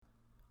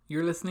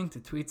You're listening to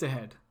Tweets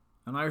Ahead,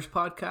 an Irish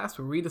podcast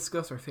where we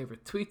discuss our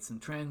favourite tweets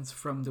and trends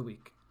from the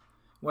week.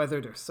 Whether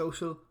they're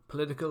social,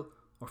 political,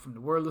 or from the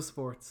world of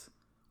sports,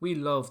 we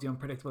love the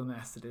unpredictable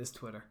mess that is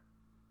Twitter.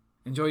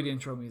 Enjoy the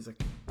intro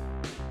music.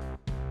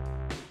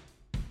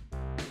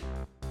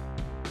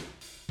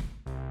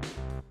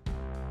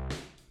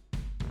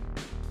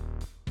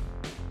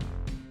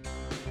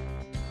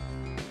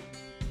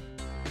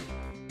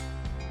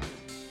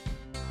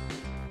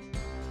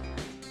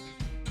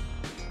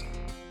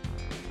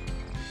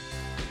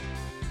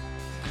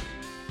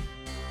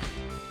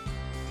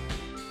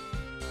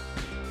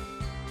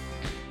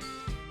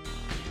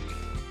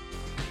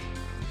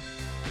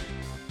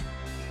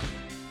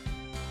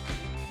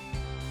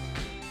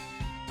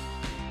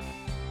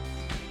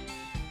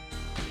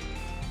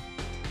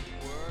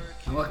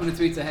 And welcome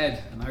to Tweets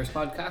Ahead, an Irish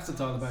podcast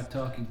that's all about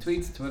talking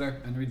tweets, Twitter,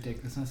 and the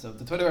ridiculousness of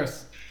the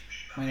Twitterverse.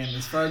 My name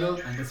is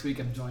Fergal, and this week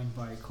I'm joined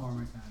by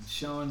Cormac and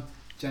Sean.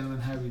 Gentlemen,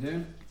 how are we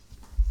doing?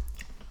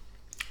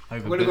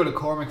 We're going to go to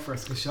Cormac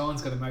first because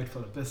Sean's got a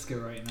mouthful of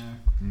biscuit right now.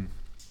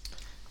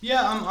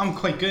 Yeah, I'm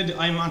quite good.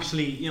 I'm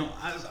actually,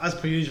 as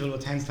per usual,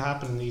 what tends to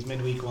happen in these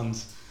midweek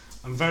ones,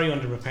 I'm very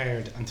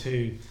underprepared, and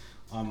two,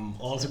 I'm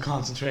also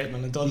concentrating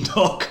on the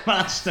Dundalk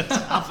match that's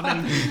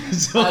happening.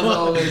 So as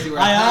always, you were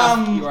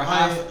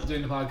half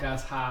doing the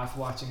podcast, half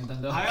watching a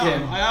Dundalk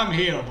game. I am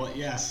here, but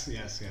yes.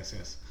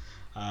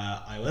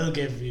 I will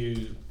give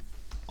you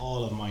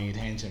all of my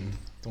attention.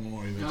 Don't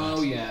worry about that.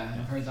 Oh yeah,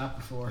 I've heard that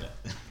before.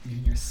 Yeah. You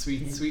and your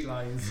sweet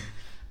lies.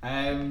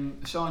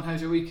 Sean,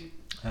 how's your week?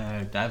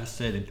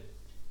 Devastated.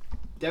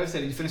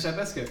 Devastated. You finished that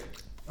biscuit?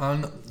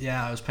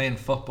 Yeah, I was playing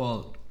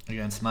football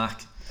against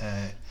Mac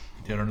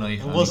the other night.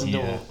 It wasn't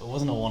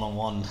a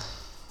one-on-one,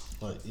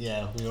 but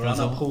yeah, we were on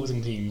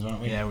opposing teams, weren't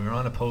we? Yeah, we were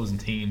on opposing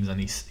teams, and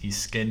he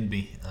skinned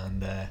me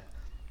and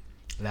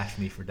left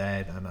me for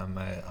dead, and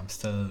I'm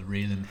still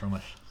reeling from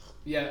it.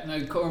 Yeah, now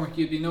Cormac,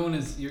 you'd be known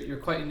as you're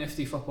quite a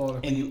nifty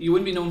footballer. You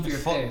wouldn't be known for your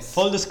pace.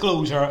 Full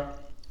disclosure,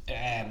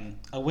 I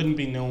wouldn't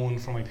be known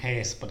for my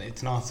pace, but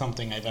it's not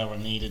something I've ever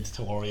needed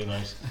to worry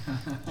about.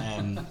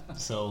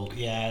 So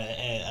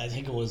yeah, I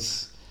think it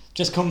was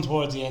just come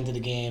towards the end of the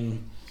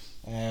game.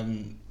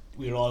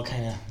 We were all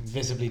kind of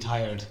visibly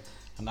tired,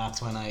 and that's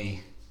when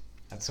I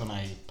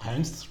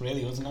pounced.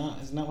 Really, wasn't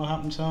that? Isn't that what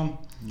happened, Sean?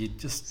 You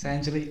just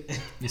essentially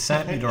you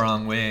sent me the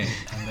wrong way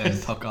and then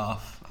took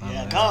off.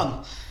 Yeah,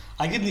 gone.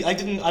 I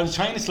didn't. I was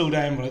trying to slow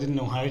down, but I didn't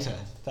know how to.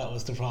 That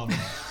was the problem.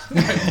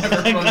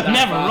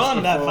 never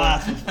run that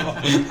fast before.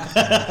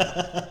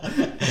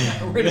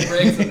 We're the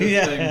brakes on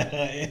this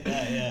thing.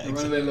 Yeah. The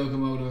runaway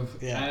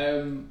locomotive.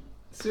 Yeah.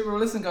 Super. Well,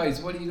 listen,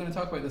 guys. What are you going to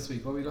talk about this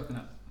week? What are we looking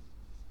at?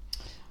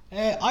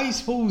 I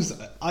suppose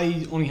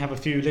I only have a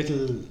few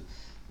little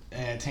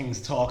things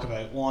to talk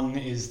about. One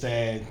is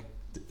the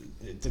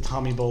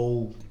Tommy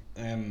Bowe.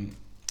 I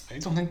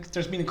don't think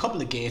there's been a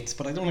couple of gates,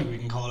 but I don't think we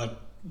can call it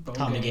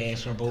Tommy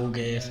Gate or Bowe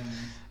Gate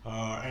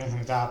or anything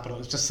like that. But it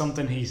was just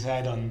something he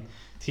said on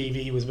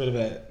TV. It was a bit of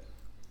a,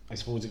 I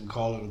suppose you could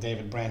call it a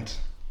David Brent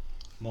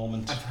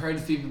moment. I've heard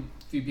a few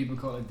people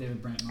call it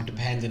David Brent moment.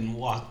 Depending on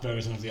what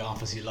version of The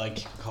Office you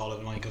like, you could call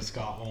it Michael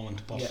Scott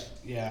moment. But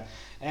yeah.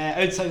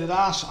 Outside of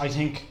that, I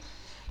think,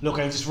 look,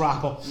 I'll just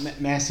wrap up.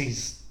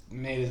 Messi's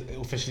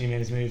officially made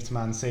his move to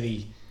Man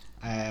City.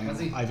 Has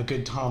he? I have a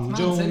good Tom Man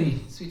Jones.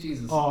 City, sweet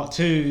Jesus.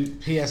 To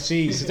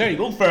PSG. So there you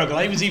go, Fergal.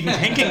 I was even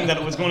thinking that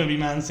it was going to be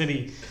Man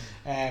City.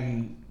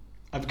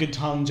 I have a good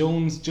Tom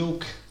Jones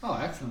joke. Oh,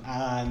 excellent.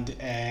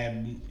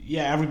 And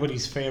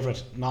everybody's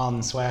favourite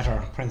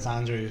non-sweater, Prince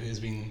Andrew, has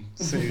been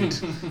sued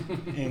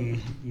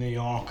in New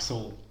York.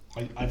 So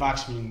I've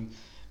actually been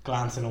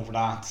glancing over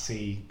that to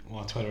see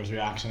what Twitter's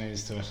reaction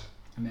is to it.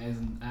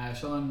 Amazing.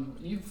 Sean,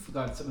 you've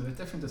got something a bit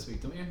different this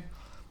week, don't you?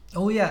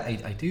 Oh yeah,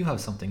 I do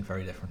have something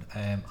very different.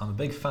 I'm a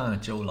big fan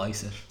of Joe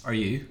Lycett. Are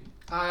you?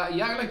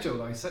 Yeah, I like Joe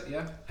Lycett,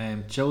 yeah.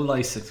 Joe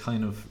Lycett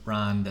kind of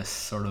ran this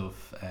sort of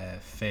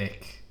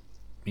fake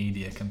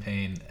media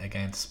campaign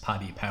against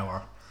Paddy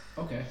Power.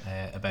 Okay.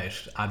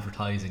 About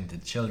advertising to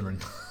children.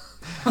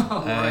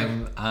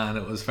 Right. And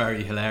it was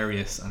very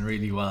hilarious and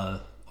really well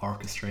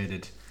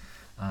orchestrated.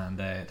 And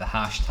the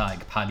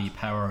hashtag Paddy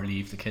Power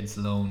Leave the Kids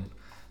Alone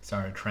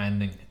started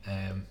trending.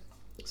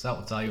 So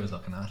that was what I was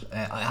looking at.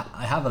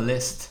 I have a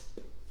list.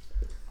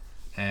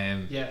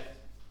 Yeah.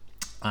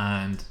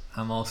 And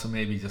I'm also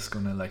maybe just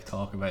gonna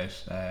talk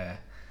about a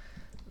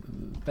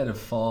bit of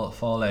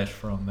fallout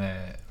from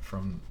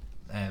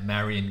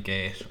Marion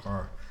Gate,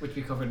 or which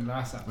we covered in the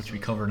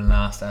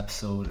last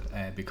episode.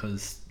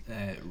 Because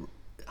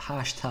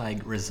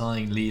hashtag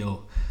Resign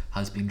Leo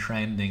has been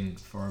trending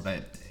for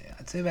about,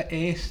 I'd say, about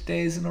 8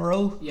 days in a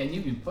row. Yeah, and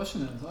you've been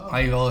pushing it as well.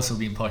 I've also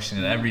been pushing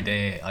it every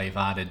day. I've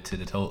added to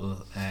the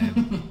total.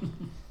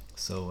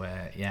 So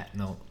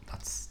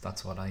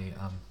that's what I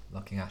am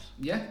looking at.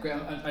 Yeah, great.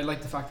 I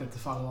like the fact that to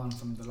follow on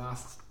from the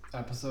last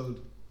episode,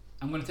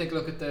 I'm going to take a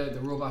look at the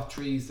robot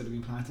trees that have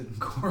been planted in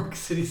Cork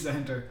City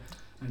Centre.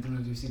 I don't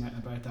know if you've seen anything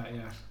about that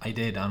yet. I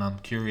did, and I'm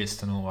curious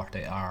to know what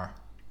they are.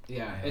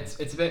 Yeah, it's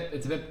a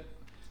bit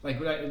like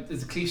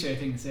it's a cliche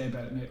thing to say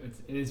about it.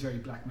 It is very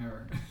Black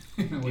Mirror.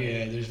 In a way.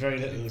 Yeah, there's very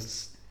little.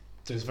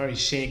 There's very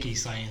shaky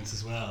science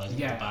as well. I think,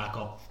 Yeah. to back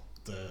up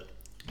the.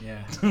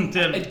 Yeah.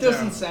 It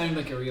doesn't sound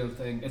like a real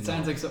thing. It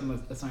sounds like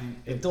something that's not.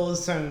 It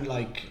does sound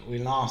like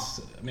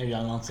maybe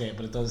I'll not say it,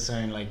 but it does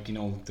sound like, you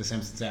know, the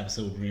Simpsons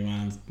episode where he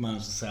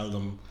managed to sell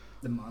them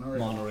The monorail.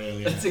 monorail.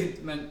 Yeah. That's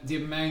the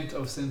amount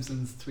of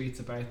Simpsons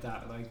tweets about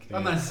that. Like, Yeah.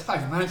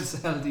 I've managed to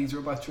sell these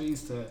robot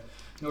trees to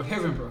North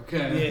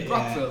Havenbrook,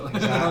 Brockville.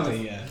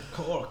 Exactly. Yeah.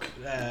 Cork,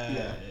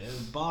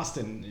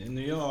 Boston,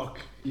 New York.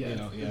 Yeah, you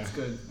know, yeah. it's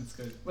good. It's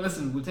good. Well,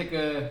 listen, we'll take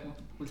a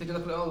look at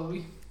it all, will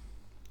we?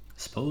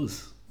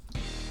 Suppose.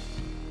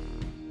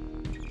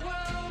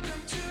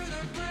 Welcome to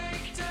the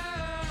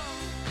breakdown.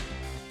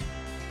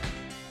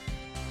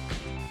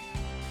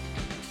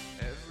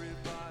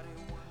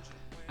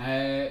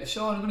 Everybody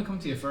Sean, I'm going to come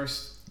to you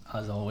first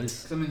As always.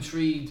 because I'm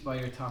intrigued by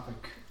your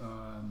topic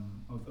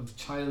of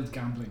child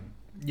gambling.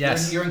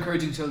 Yes. You're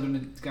encouraging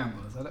children to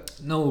gamble, is that it?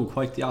 No,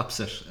 quite the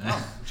opposite.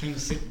 I'm trying to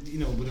say, you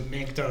know, would it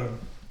make their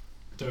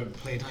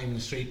playtime in the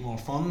street more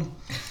fun?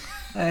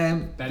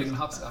 Betting on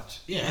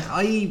hopscotch. Yeah.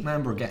 I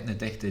remember getting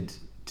addicted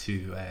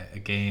to a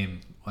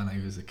game when I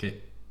was a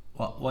kid.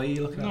 Why are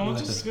you looking at me No,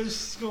 like just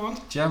this? go on.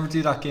 Did you ever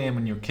do that game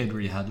when you were a kid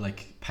where you had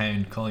like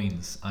pound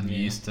coins and you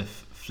Yeah. used to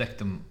flick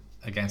them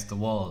against the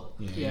wall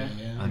Yeah.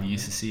 and you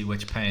used to see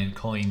which pound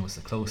coin was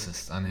the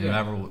closest, and Yeah.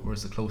 whoever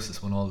was the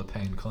closest won all the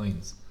pound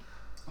coins?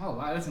 Oh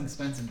wow, that's an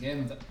expensive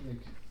game.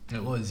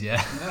 It was,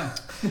 yeah. Yeah.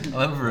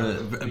 I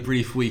remember a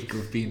brief week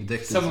of being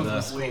addicted Some to of that.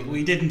 us-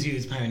 We didn't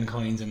use pound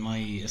coins in my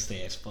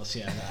estate, but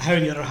yeah, how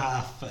the other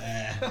half, lived.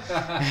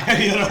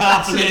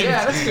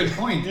 Yeah, that's a good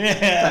point.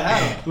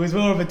 Yeah, it was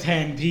more of a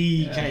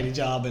 10p Yeah. kind of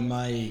job in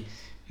my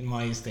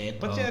estate.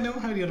 But Oh. yeah, no,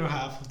 how the other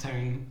half of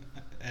town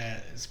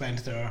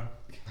spent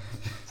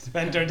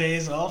their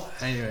days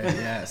off. Anyway,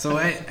 yeah. So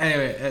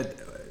anyway,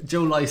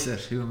 Joe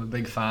Lycett, who I'm a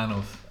big fan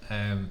of,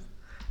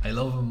 I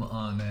love him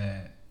on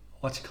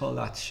what you call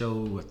that show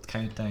with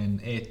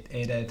Countdown 8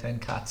 out of 10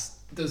 cats.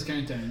 It does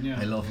count down, yeah.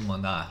 I love him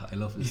on that. I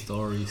love his I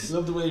stories.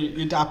 love the way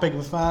you're that big of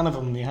a fan of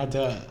him. You had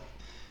to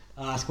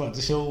ask what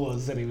the show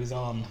was that he was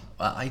on.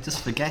 I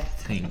just forget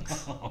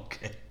things.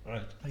 Okay,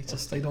 right.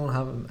 I don't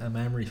have a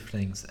memory for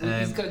things.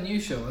 He's got a new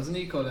show, hasn't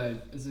he? Called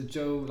is it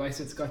Joe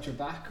Lycett's Got Your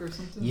Back or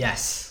something?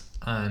 Yes,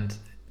 and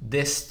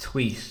this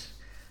tweet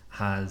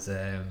has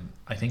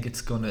I think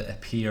it's going to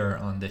appear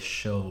on this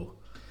show.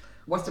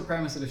 What's the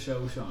premise of the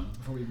show, Sean?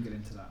 Before we even get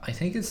into that. I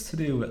think it's to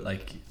do with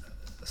like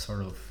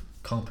sort of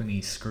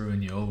companies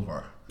screwing you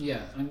over,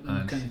 Yeah, and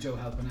kind of Joe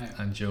helping out.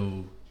 and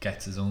Joe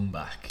gets his own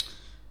back.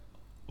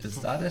 Is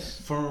that it?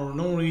 For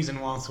no reason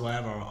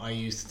whatsoever, I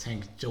used to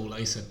think Joe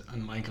Lycett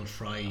and Michael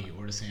Fry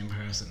were the same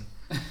person.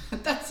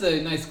 That's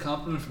a nice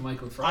compliment from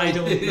Michael Fry. I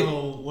don't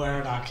know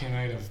where that came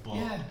out of, but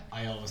Yeah.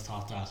 I always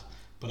thought that.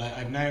 But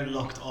I've now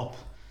looked up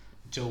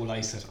Joe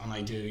Lycett, and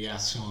I do,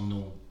 yes, Sean,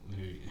 know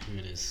who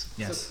it is.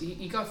 Yes. So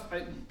he got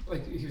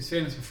like he was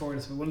famous before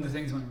this, but one of the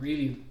things that went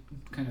really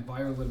kind of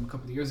viral with him a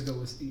couple of years ago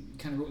was he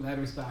kind of wrote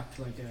letters back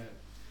to like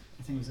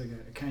I think it was like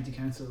a county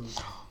council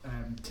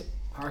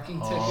parking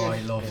ticket. Oh, I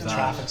love Yeah. that.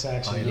 Traffic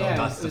section. I love Yeah,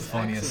 that's it the was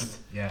funniest.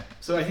 excellent. Yeah.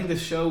 So I think the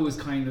show was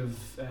kind of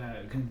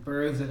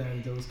birthed out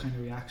of those kind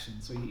of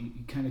reactions. So he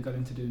kind of got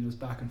into doing those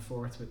back and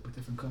forth with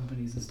different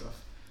companies and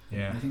stuff.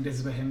 Yeah. And I think this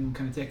is about him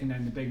kind of taking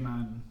down the big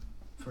man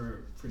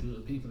for the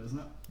little people, isn't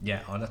it?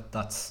 Yeah,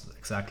 that's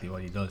exactly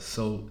what he does.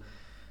 So,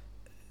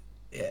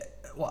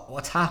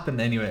 what's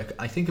happened anyway?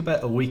 I think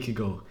about a week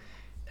ago,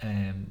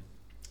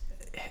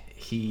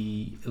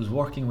 he was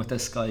working with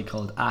this guy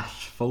called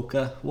Ash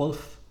Foka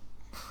Wolf.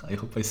 I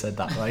hope I said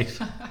that right.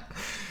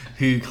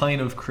 Who kind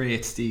of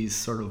creates these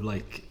sort of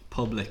like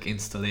public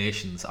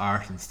installations,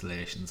 art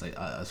installations,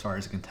 as far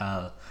as I can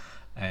tell,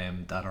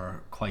 that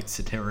are quite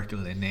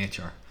satirical in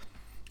nature.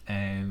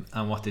 And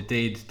what they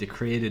did, they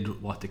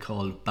created what they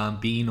call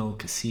Bambino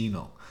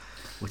Casino,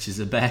 which is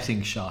a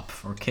betting shop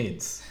for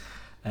kids.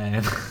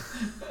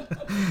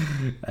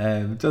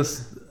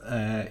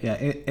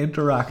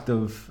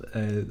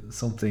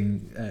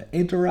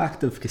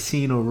 Interactive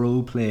casino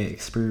roleplay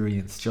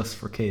experience just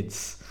for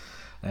kids.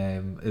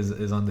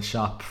 Is on the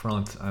shop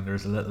front, and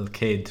there's a little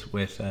kid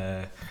with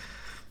a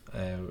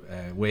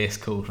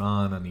waistcoat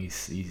on, and he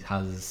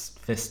has his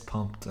fist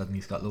pumped, and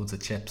he's got loads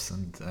of chips,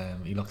 and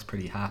he looks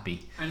pretty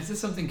happy. And is this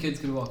something kids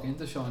could walk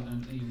into, Sean,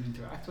 and even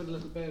interact with a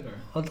little bit, or?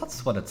 Well,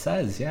 that's what it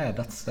says. Yeah,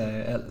 that's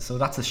so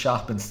that's a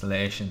shop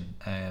installation.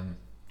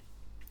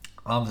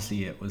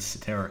 Obviously, it was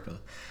satirical,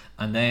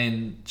 and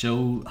then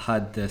Joe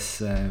had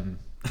this.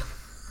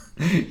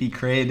 He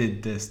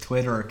created this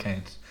Twitter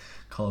account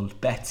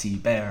called Betsy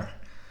Bear.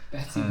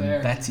 Betsy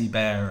Bear. Betsy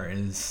Bear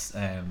is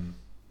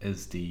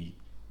the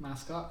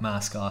mascot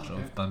of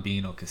Okay.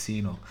 Bambino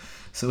Casino.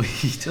 So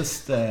he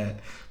just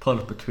put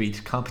up a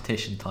tweet,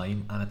 competition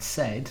time, and it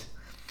said,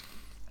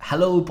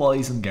 "Hello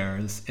boys and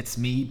girls, it's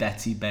me,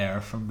 Betsy Bear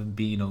from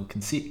Bambino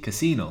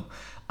Casino.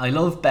 I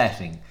love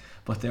betting,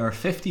 but there are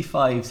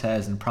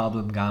 55,000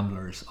 problem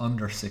gamblers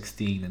under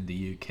 16 in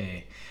the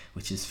UK,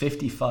 which is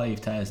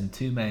 55,000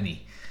 too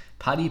many.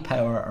 Paddy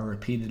Power are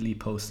repeatedly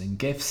posting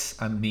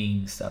GIFs and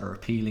memes that are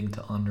appealing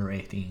to under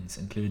 18s,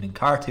 including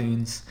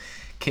cartoons,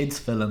 kids'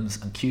 films,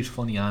 and cute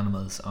funny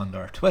animals on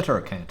their Twitter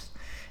account.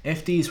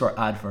 If these were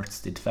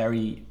adverts, they'd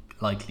very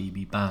likely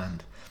be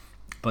banned.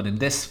 But in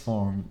this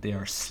form, they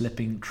are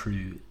slipping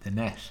through the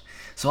net.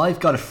 So I've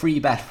got a free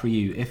bet for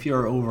you. If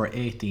you're over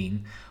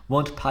 18,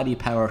 want Paddy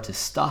Power to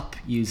stop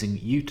using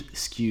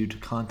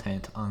youth-skewed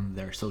content on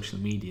their social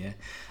media,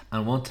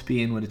 and want to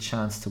be in with a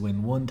chance to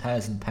win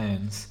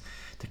 £1,000,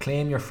 to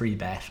claim your free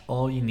bet,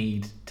 all you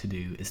need to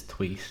do is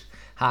tweet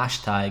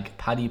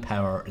 #Paddy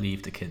Power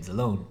leave the kids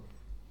alone.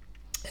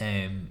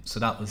 So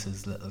that was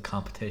his little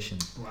competition.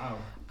 Wow.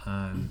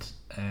 And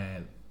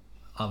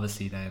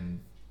obviously then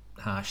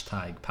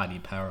 #Paddy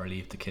Power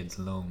leave the kids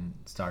alone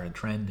started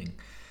trending.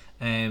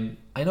 I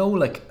know,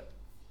 like,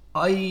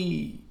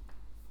 I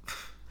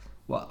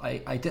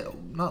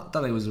did, not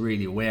that I was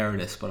really aware of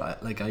this,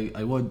 but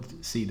I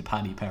would see the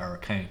Paddy Power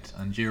account,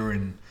 and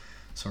during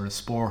sort of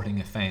sporting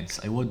events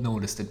I would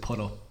notice they'd put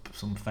up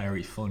some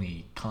very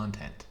funny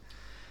content.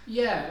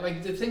 Yeah,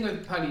 like the thing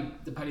with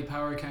the Paddy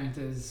Power account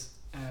is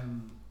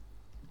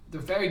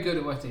they're very good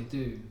at what they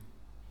do.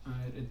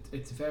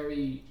 It's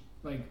very,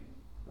 like,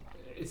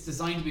 it's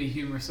designed to be a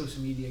humorous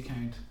social media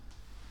account,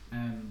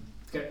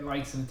 to get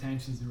likes and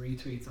attentions and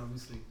retweets,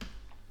 obviously.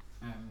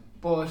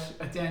 But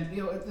at the end,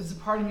 there's a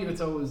part of me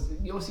that's always,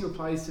 you also see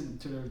replies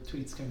to their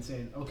tweets kind of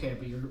saying, okay,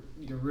 but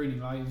you're ruining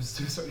lives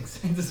to a certain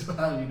extent as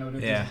well.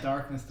 There's a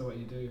darkness to what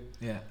you do.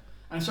 Yeah.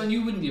 And Sean,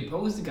 you wouldn't be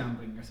opposed to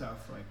gambling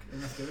yourself, like,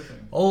 and that's the other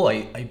thing. Oh,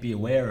 I'd be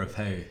aware of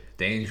how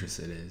dangerous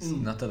it is.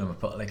 Not that I'm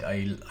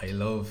I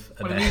love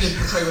a What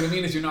I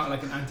mean is you're not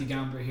like an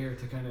anti-gambler here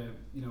to kind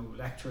of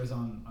lecture us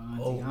on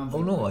anti-gambling.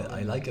 Oh no,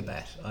 I like a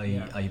bet.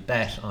 I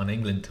bet on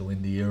England to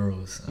win the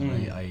Euros,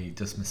 and I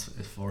just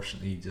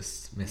unfortunately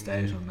just missed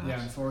out on that.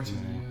 Yeah,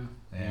 unfortunately.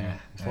 Yeah.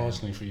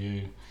 Unfortunately for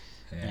you.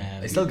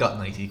 Yeah. I still got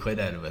 90 quid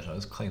out of it. I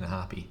was kind of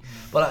happy.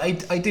 But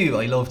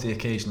I love the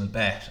occasional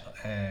bet.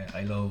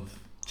 I love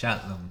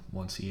Cheltenham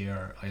once a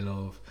year.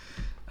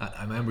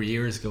 I remember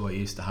years ago I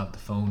used to have the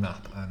phone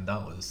app, and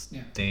that was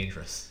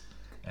dangerous.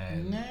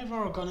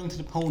 Never got into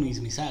the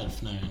ponies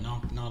myself. No,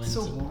 not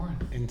so boring.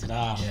 into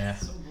that. Yeah.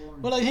 So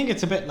boring. Well, I think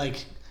it's a bit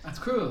like. That's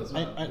cruel as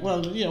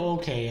well.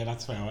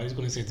 That's fair. I was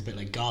going to say it's a bit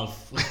like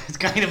golf. It's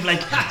kind of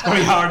like it's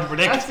very hard to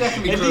predict. That's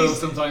definitely cruel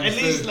sometimes. At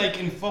least, like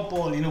in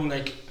football,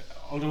 like,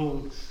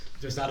 although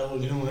there's that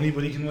old,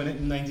 anybody can win it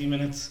in 90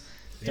 minutes.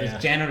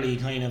 There's generally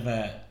kind of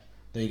a,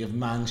 like, if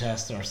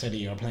Manchester or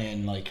City are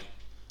playing like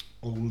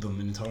Oldham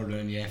in the third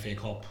round of the FA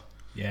Cup.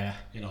 Yeah.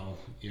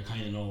 You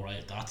kind of know,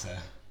 right? That's a.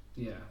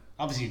 Yeah.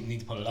 Obviously, you need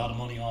to put a lot of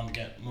money on to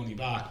get money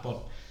back, but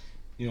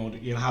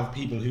you'll have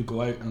people who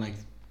go out and, like,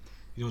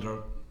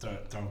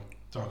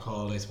 they're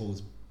called, I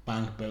suppose,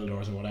 bank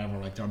builders or whatever.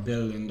 Like, they're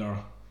building their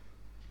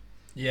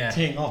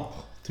thing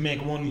up to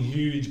make one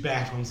huge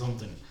bet on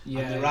something,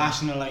 and they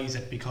rationalise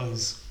it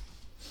because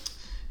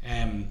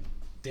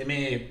they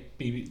may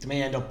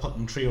end up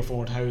putting 3,000 or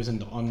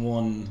 4,000 on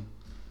one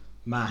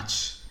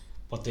match,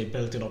 but they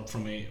built it up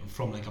from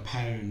like a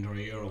 £1 or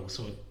 €1.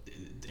 So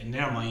in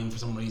their mind, for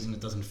some reason, it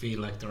doesn't feel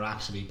like they're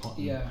actually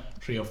putting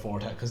 3,000 or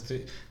 4,000, because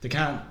they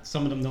can't.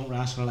 Some of them don't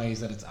rationalise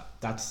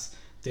that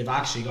they've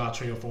actually got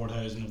 3,000 or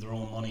 4,000 of their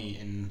own money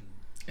in.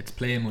 It's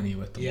play money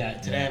with them. Yeah,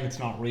 to them it's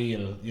not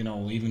real,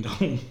 even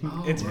though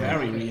it's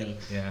very real.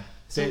 Yeah.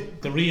 So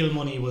the real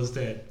money was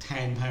the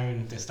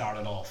 £10 they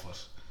started off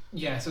with.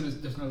 Yeah, so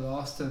there's no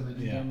loss to them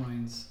in their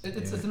minds.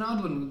 It's an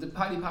odd one. The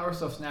Paddy Power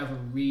stuff's never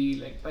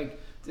really like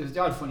there's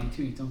the odd funny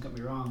tweet, don't get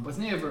me wrong, but it's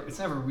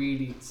never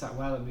really sat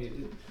well with me.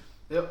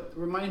 It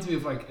reminds me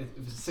of, like,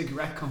 if a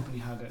cigarette company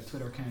had a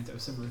Twitter account that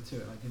was similar to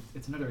it. Like,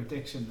 it's another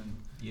addiction,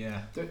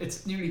 and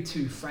it's nearly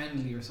too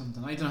friendly or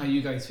something. I don't know how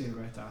you guys feel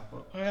about that,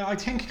 but I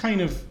think,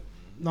 kind of,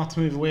 not to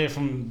move away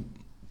from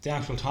the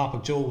actual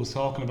topic Joe was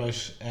talking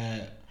about,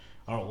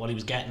 or what he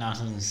was getting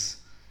at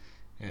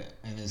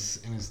in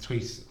his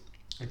tweet.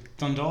 Like,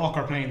 Dundalk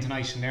are playing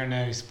tonight, and they're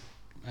now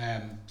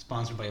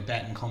sponsored by a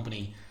betting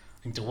company.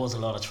 I think there was a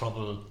lot of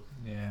trouble.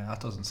 Yeah, that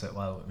doesn't sit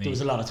well with me. There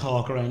was a lot of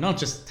talk around, not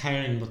just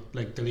town, but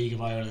like the League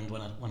of Ireland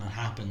when it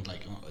happened.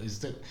 Like, is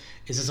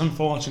this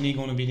unfortunately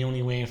going to be the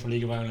only way for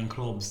League of Ireland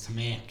clubs to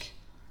make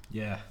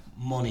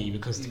money,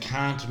 because they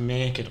can't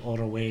make it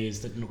other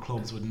ways that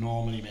clubs would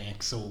normally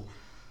make? So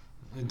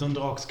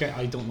Dundalk's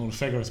I don't know the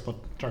figures, but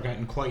they're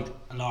getting quite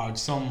a large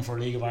sum for a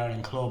League of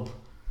Ireland club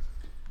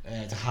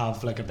to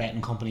have, like, a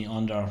betting company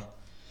under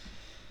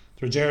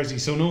their jersey.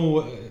 So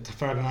no, to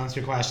further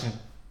answer your question,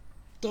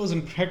 it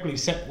doesn't particularly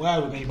sit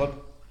well with me, but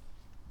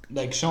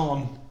like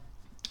Sean,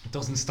 it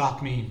doesn't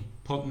stop me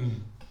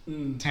putting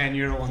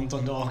 €10 on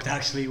Dundalk to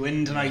actually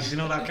win tonight.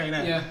 That kind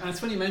of. Yeah, and it's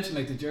funny you mentioned,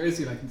 like, the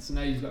jersey. Like, so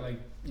now you've got, like,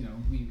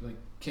 we, like,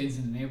 kids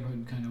in the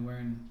neighbourhood kind of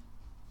wearing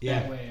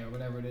that way or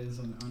whatever it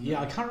is. I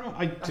can't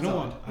remember. Do you know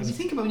what? When you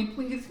think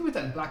about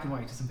that in black and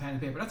white, just in pen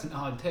and paper, that's an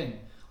odd thing.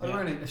 I'm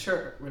wearing a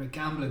shirt with a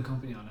gambling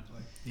company on it.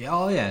 Like.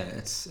 Yeah,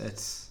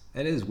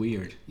 it is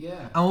weird.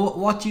 Yeah. And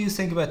what do you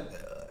think about?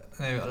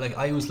 Now, like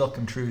I was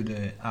looking through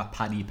the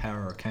Paddy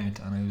Power account,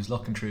 and I was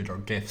looking through their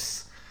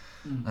gifs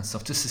and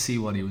stuff just to see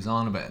what he was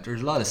on about.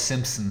 There's a lot of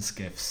Simpsons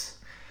gifs.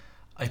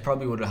 I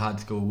probably would have had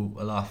to go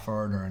a lot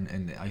further,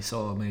 and I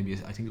saw maybe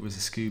I think it was a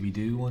Scooby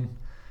Doo one.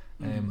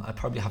 I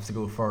probably have to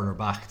go further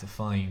back to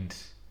find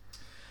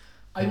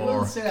I will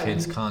more say that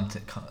kids when-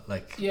 content,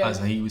 like Yeah. as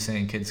he was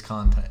saying, kids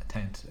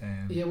content.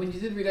 Yeah, when you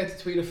did read out the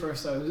tweet at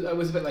first, I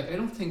was a bit like, I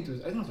don't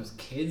know if there's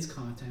kids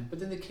content, but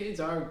then the kids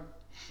are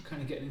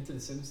kind of getting into the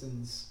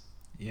Simpsons.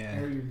 Yeah,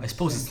 area, I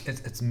suppose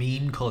think. it's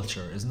meme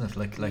culture, isn't it?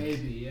 Like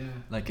Maybe, yeah.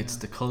 like it's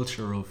yeah. the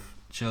culture of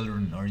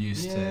children are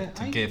used Yeah,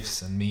 to I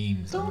gifs and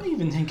memes. don't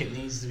even think it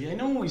needs to be. I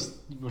know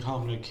we're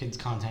talking about kids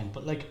content,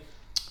 but like,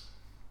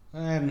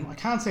 I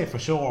can't say for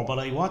sure, but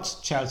I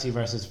watched Chelsea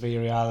versus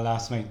Villarreal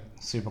last night,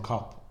 Super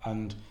Cup,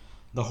 and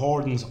the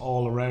hoardings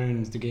all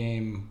around the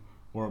game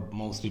were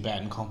mostly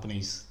betting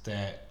companies.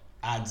 The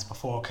ads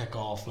before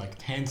kick-off, like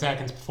 10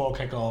 seconds before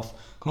kick-off,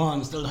 come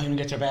on, still time to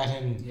get your bet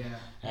in. Yeah.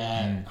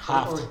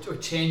 Half Or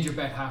change your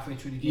bet halfway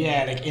through the game.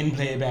 yeah, like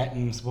in-play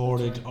betting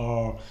supported, That's right.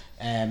 or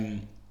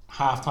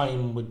half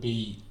time would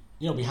be,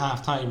 be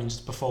half time and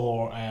just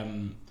before,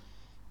 it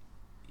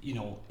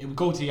would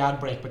go to the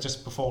ad break, but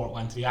just before it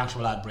went to the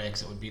actual ad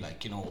breaks, it would be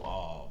like,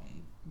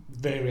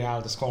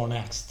 Villarreal to score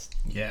next,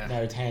 Yeah.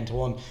 now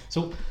 10-1.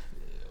 So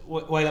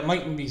while it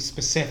mightn't be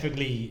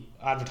specifically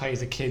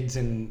advertised to kids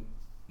in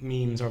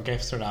memes or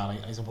gifs or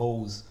that, I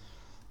suppose,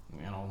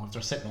 if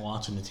they're sitting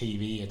watching the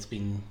TV, it's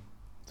been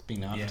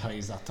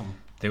advertised at them.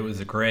 There was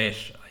a great,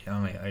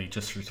 I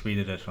just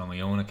retweeted it on my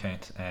own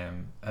account,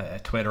 a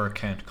Twitter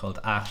account called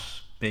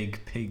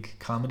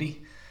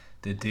 @BigPigComedy.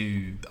 They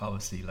do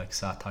obviously like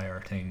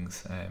satire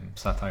things,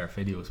 satire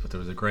videos, but there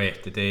was a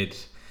great, they did,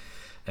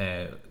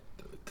 they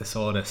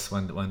saw this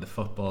when the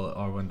football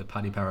or when the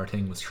Paddy Power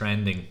thing was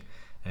trending.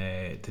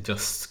 They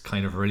just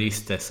kind of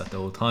released this at the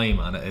old time,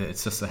 and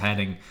it's just a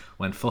heading: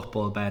 when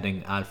football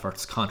betting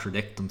adverts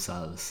contradict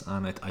themselves.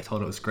 And I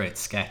thought it was a great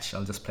sketch.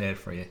 I'll just play it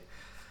for you.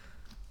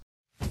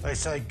 They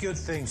say good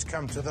things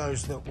come to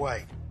those that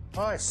wait.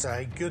 I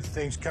say good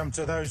things come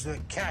to those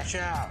that cash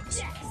out.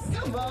 Yes,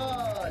 come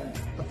on!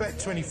 I bet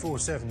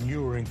 24/7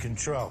 you're in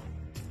control.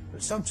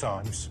 But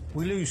sometimes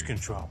we lose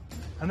control.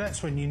 And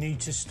that's when you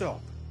need to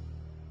stop.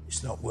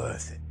 It's not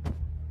worth it.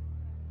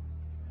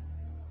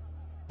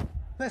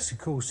 Unless, of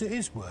course, it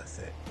is worth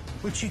it.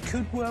 Which it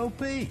could well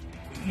be.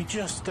 But you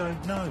just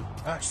don't know.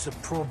 That's the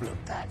problem.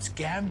 That's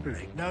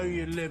gambling. Know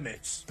your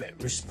limits. Bet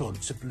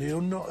responsibly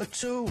or not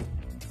at all.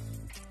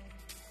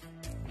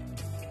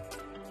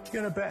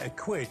 You're gonna bet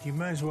 £1, you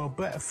may as well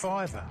bet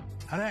 £5.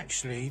 And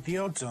actually, the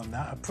odds on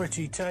that are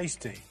pretty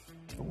tasty.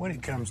 But when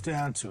it comes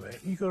down to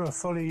it, you gotta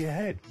follow your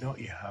head, not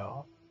your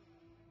heart.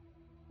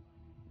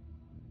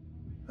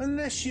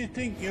 Unless you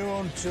think you're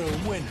on to a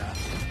winner,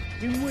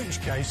 in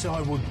which case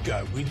I would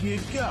go with your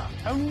gut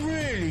and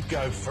really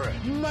go for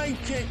it.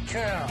 Make it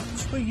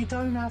count. But you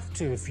don't have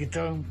to if you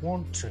don't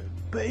want to.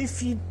 But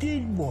if you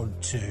did want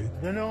to,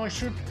 then I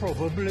should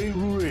probably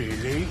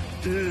really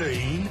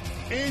lean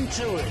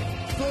into it.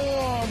 Go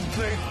on,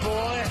 big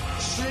boy.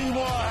 See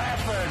what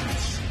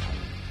happens.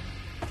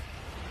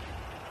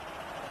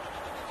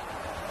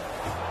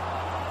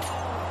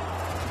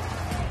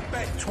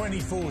 Bet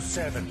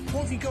 24/7.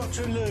 What have you got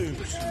to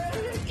lose?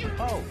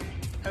 Oh,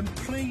 and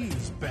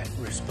please bet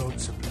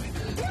responsibly.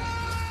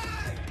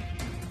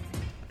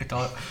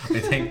 I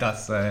think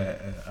that's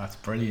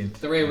brilliant.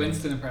 The Ray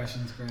Winston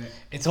impression is great.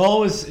 It's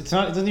always, it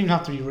doesn't even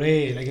have to be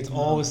Ray, like it's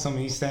always some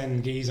East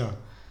End geezer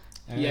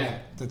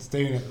that's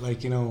doing it.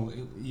 Like, it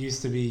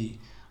used to be,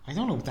 I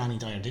don't know if Danny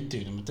Dyer did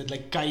do them, but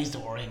like guys that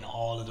were in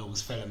all of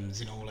those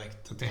films,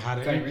 like that they had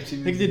it. Guy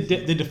Ritchie Like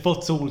did the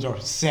Foot Soldier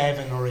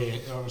 7 or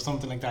 8 or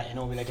something like that,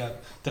 like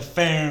the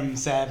Firm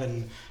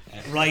 7,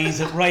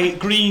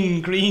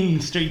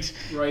 Green Street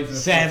Rise of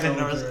 7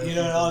 Foot or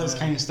Soldier, all this yeah.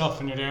 kind of stuff,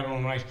 and you're there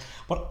going right.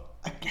 But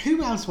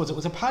who else was it?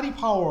 Was it Paddy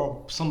Power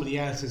or somebody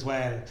else as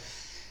well?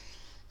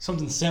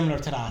 Something similar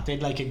to that.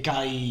 They'd like a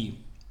guy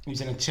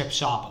who's in a chip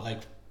shop at like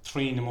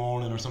 3 a.m.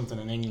 or something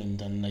in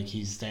England, and like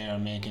he's there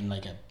making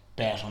like a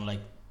bet on like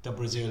the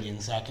Brazilian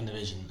 2nd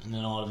division, and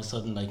then all of a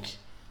sudden like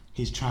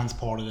he's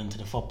transported into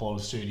the football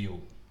studio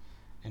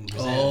in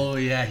Brazil. Oh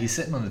yeah, he's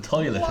sitting on the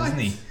toilet, isn't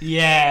he?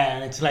 Yeah,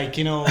 and it's like,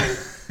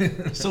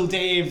 so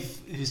Dave,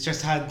 who's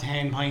just had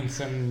 10 pints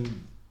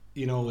and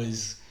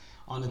is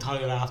on the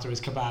toilet after his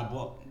kebab,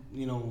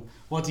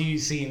 what do you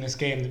see in this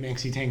game that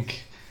makes you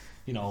think,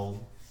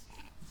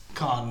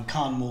 Con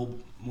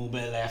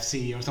Mobile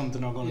FC or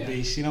something are going to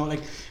beat,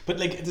 but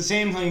like at the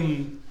same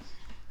time,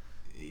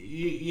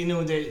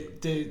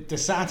 the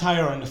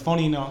satire and the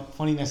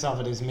funniness of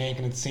it is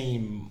making it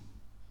seem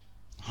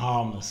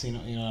harmless, I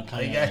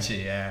get you,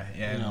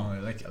 yeah. No,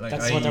 like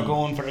that's what they're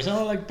going for.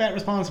 So like bet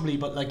responsibly,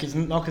 but like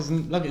isn't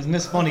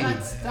this funny?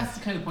 That's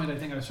the kind of point I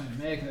think I was trying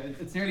to make.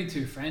 It's nearly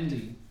too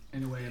friendly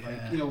in a way.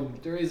 Like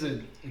there is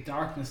a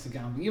darkness to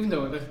gambling, even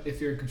though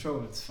if you're in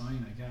control, it's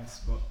fine, I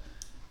guess. But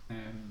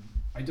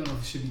I don't know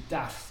if it should be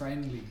that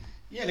friendly.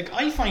 Yeah, like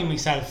I find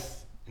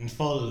myself, in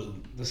full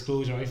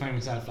disclosure,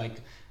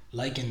 like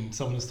liking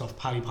some of the stuff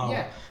Paddy Power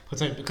Yeah.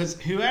 puts out, because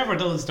whoever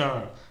does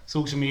their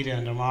social media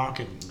and their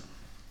marketing,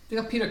 They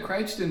got Peter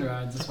Crouch doing their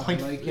ads as well.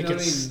 Quite- Like, you like know what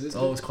I it's- mean? It's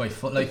always quite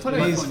fun. Like put it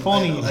it's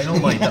funny. funny. I know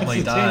my That's my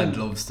the dad thing.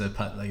 loves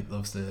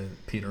the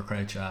Peter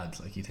Crouch ads.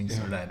 Like he thinks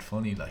Yeah. they're dead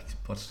funny. Like,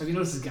 but Have you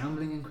noticed his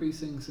gambling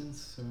increasing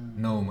since? Or?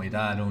 no, my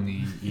dad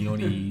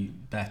only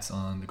bets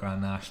on the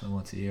Grand National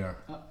once a year.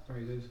 Ah,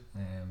 very good.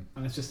 Um,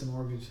 And it's just a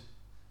mortgage.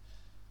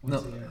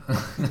 No. Once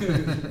a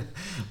year.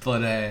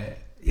 but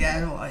yeah,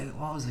 no,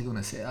 what was I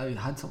gonna say? I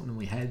had something in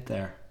my head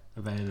there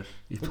about it.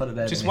 You put it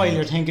out. just of my while head.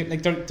 you're thinking,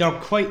 like they're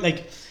quite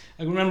like.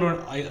 I remember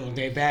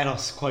they bet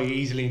us quite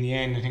easily in the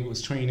end. I think it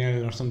was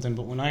 3-0 or something.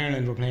 But when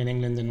Ireland were playing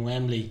England in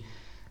Wembley,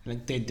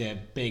 like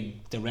they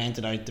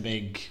rented out the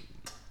big,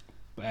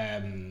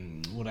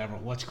 whatever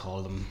what you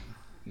call them,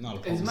 not a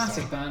It's a poster.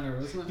 massive banner,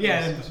 wasn't it?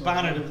 Yeah, It the was-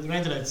 banner. They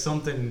rented out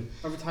something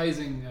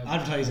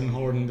Advertising.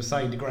 hoarding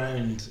beside the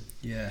ground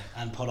Yeah.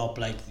 and put up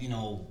like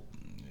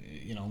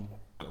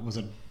was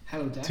it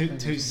Hello, Declan.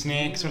 two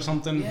snakes or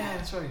something? Yeah,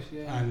 that's right.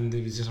 Yeah. And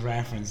it was just a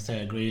reference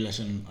to Grealish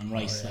and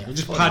Rice, Oh, yeah. like it was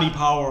just Funny. Paddy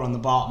Power on the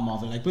bottom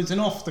of it, like, but it's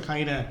enough to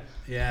kind of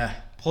Yeah.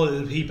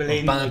 pull people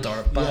in.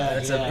 Banter, like,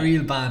 it's a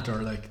real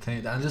banter like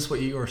thing. And just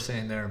what you were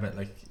saying there about,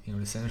 like, you know,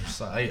 the Centre.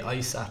 So I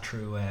sat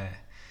through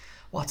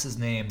what's his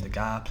name, the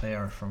GA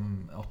player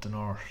from up the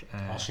north.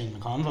 Shane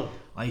McConville.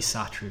 I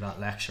sat through that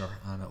lecture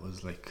and it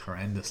was like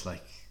horrendous.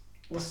 Like,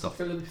 What's the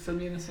film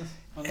unit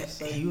on this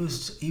side? he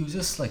was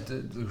just like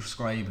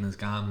describing his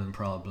gambling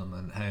problem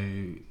and how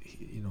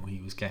he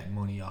was getting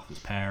money off his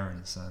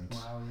parents and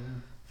Wow,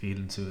 yeah.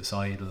 feeling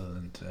suicidal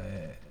and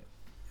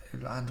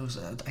there was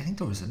I think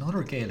there was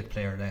another Gaelic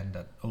player then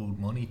that owed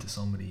money to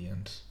somebody,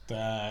 and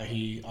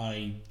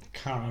I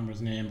can't remember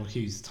his name, but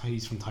he's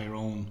from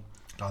Tyrone.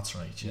 that's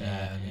right,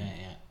 Yeah, and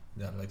yeah.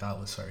 yeah, like that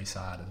was very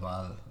sad as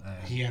well.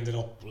 He ended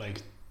up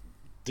like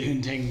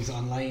doing things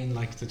online,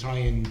 like to try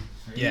and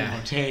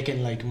Yeah. or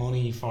taking like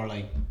money for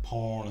like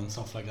porn and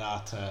stuff like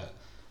that to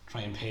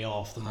try and pay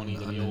off the money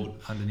that he owed.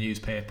 And the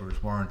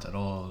newspapers weren't at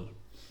all,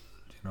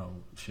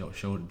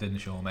 didn't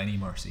show him any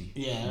mercy.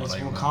 Yeah, what it's I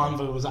when remember.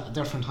 Conville was at a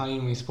different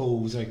time, I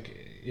suppose. Like,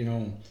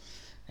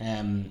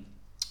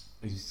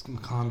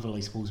 McConville, I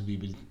suppose, would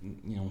be,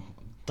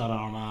 that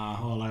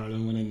Armagh All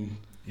Ireland winning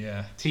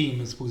Yeah,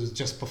 team. I suppose it's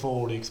just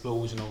before the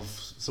explosion of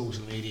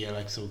social media,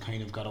 like, so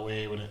kind of got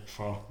away with it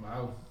for,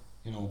 Wow.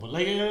 But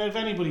like, if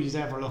anybody's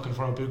ever looking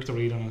for a book to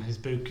read on, his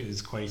book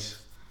is quite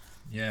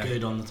yeah,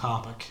 good on the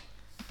topic.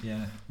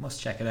 yeah. Must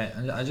check it out.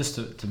 And I just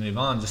to move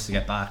on, just to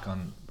get back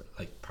on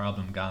like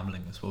problem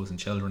gambling, I suppose, in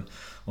children.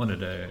 One of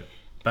the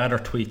better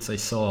tweets I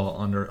saw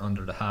under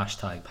the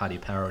hashtag Paddy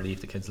Power Leave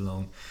the Kids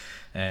Alone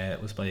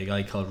was by a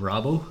guy called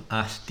Robbo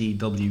at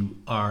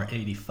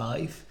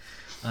DWR85,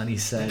 and he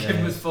said, Give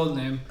him his full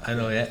name. I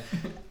know, yeah.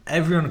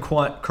 Everyone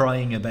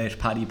crying about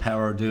Paddy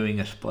Power doing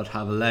it, but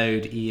have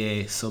allowed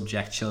EA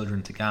subject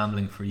children to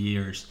gambling for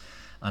years,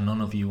 and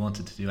none of you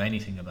wanted to do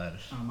anything about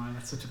it. Oh man,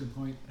 that's such a good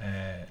point.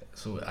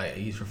 So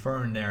he's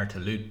referring there to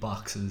loot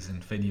boxes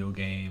in video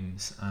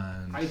games,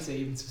 and I'd say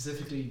even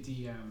specifically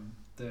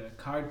the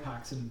card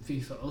packs in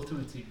FIFA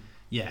Ultimate Team,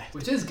 yeah,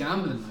 which is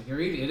gambling. Like,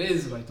 it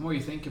is. Like, the more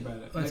you think about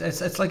it. Like,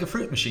 it's like a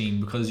fruit machine,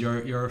 because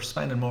you're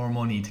spending more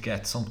money to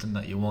get something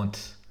that you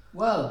want.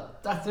 well,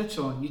 that's it,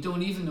 Sean. You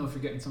don't even know if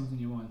you're getting something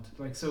you want.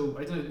 Like, so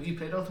I don't know. Have you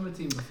played Ultimate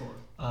Team before?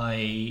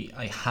 I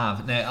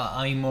have. Now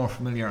I'm more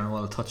familiar, and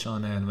I'll touch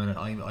on now in a minute.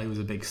 I was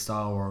a big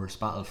Star Wars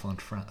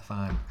Battlefront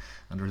fan,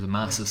 and there was a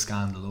massive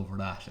scandal over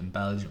that in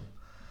Belgium.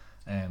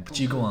 But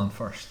you go on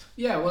first.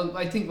 Yeah, well,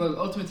 I think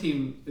Ultimate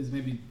Team is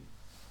maybe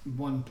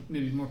more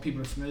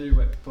people are familiar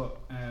with, but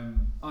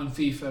on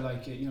FIFA,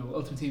 like,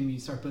 Ultimate Team, you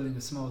start building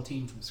a small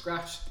team from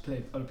scratch to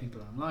play other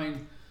people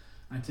online,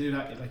 and to do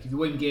that, like, if you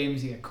win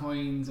games, you get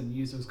coins, and you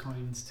use those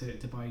coins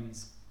to buy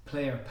these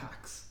player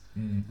packs.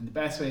 And the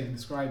best way I can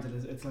describe it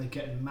is it's like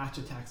getting Match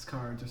Attacks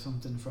cards or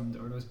something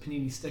or those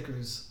Panini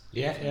stickers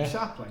from the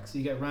shop, like, so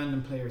you get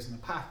random players in a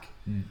pack,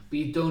 but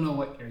you don't know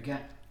what you're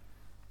getting.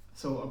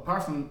 So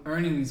apart from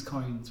earning these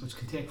coins, which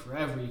can take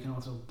forever, you can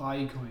also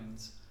buy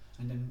coins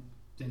and then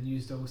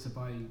use those to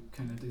buy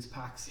kind of these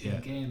packs in the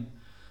game.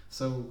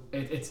 So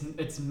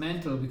it's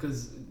mental,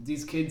 because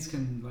these kids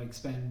can like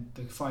spend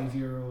like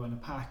 €5 on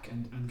a pack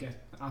and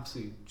get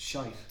absolute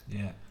shite.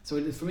 Yeah. So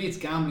for me, it's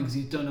gambling, because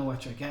you don't know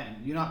what you're getting.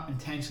 You're not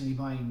intentionally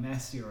buying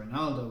Messi or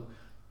Ronaldo.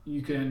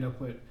 You could end up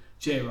with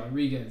Jay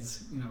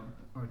Rodriguez,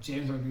 or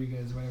James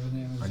Rodriguez, whatever his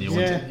name is.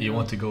 And you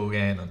want to go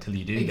again until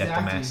you do get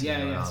the Messi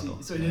or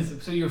Ronaldo. So it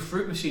is. So your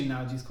fruit machine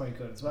analogy is quite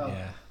good as well.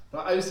 Yeah.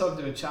 But I was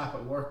talking to a chap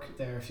at work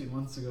there a few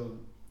months ago.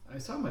 I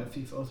was talking about a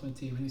FIFA Ultimate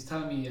Team, and he was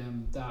telling me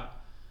that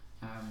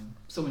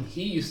someone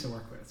he used to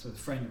work with, so a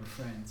friend of a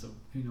friend, so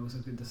who knows how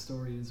good the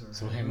story is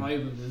or how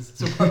reliable it is.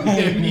 So probably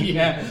him,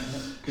 yeah,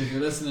 if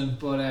you're listening.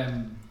 But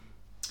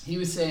he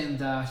was saying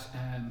that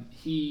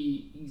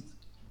he's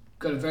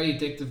got a very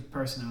addictive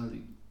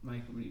personality.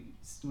 Like,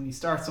 when he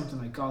starts something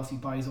like golf, he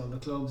buys all the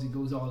clubs, he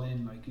goes all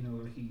in, like, I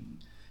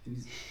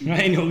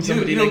know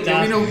somebody like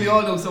that. We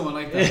all know someone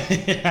like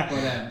that.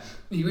 But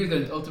he really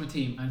got an Ultimate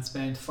Team and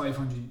spent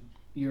 €500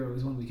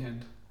 one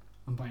weekend.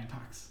 on buying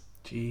packs.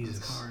 His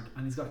Jesus. card,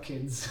 and he's got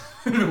kids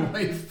and a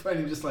wife, and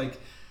he's just like,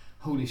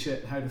 holy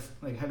shit, how do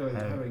I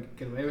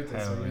get away with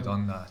this? How Or, have you I know.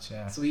 done that?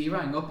 Yeah. So he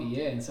rang up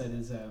EA and said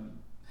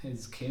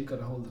his kid got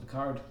a hold of the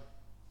card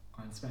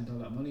and spent all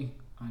that money,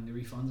 and they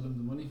refunded him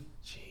the money.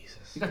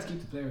 Jesus. He got to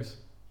keep the players.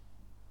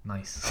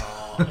 Nice.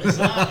 Oh,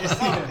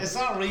 it's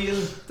not real.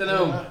 I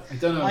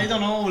don't know. I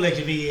don't know, like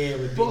if EA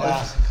would be But,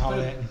 that but,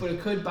 accommodating. but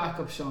it could back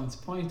up Sean's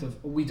point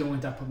of we don't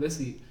want that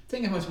publicity.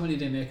 Think how much money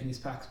they make in these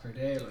packs per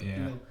day. Like, Yeah.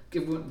 you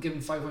know,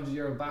 giving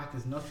 €500 back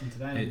is nothing to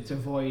them to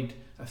avoid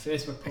a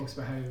Facebook post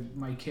about how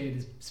my kid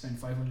has spent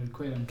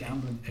 £500 on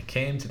gambling. It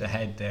came to the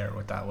head there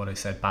with that what I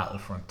said,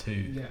 Battlefront 2.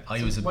 Yeah.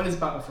 What is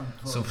Battlefront?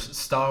 So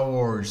Star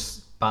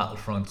Wars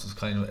Battlefront was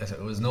kind of, it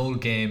was an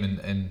old game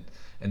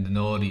in the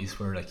noughties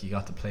where like you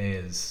got to play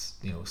as,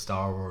 you know,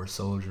 Star Wars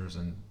soldiers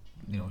and,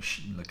 you know,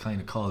 like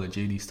kind of Call of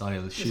Duty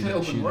style shoot an at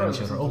open world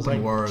each or other, something.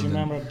 open world. Do you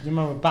and-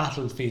 remember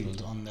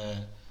Battlefield on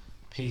the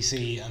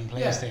PC and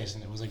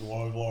PlayStation? It was like a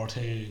World War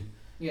II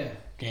Yeah.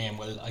 game.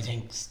 Well, I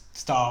think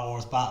Star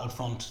Wars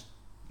Battlefront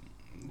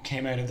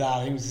came out of that. I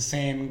think it was the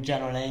same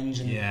general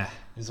engine Yeah.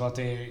 is what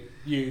they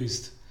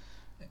used.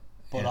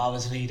 But Yeah.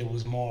 obviously there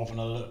was more of an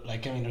allure,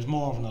 like, I mean, there's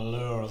more of an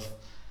allure of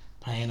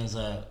playing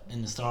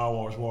in the Star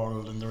Wars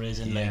world than there is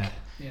in Yeah. like,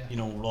 Yeah. you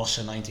know,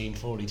 Russia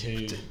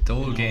 1942. The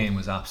whole you know. game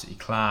was absolutely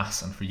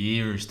class, and for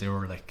years they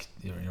were like,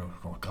 you know,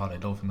 oh god,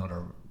 I'd love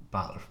another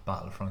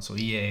Battlefront. So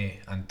EA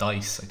and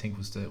DICE, I think,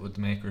 was the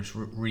makers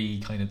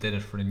kind of did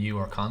it for the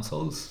newer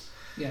consoles,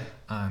 Yeah.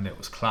 and it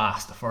was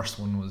class. The first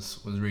one was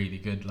really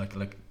good. Like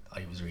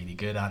I was really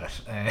good at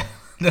it.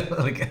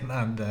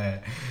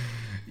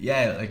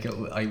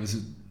 I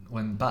was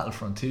when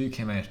Battlefront 2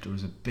 came out. There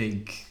was a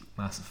big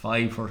massive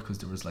vibe for it because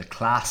there was like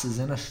classes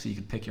in it, so you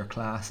could pick your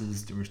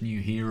classes. There was new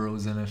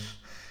heroes in it.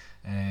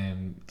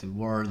 The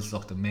worlds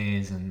looked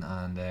amazing,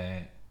 and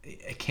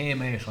it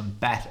came out on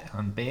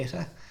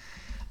beta,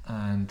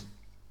 and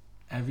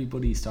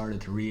everybody started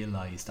to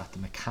realise that the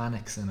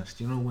mechanics in it,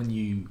 you know, when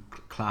you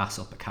class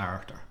up a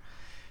character,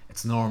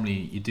 it's normally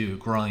you do a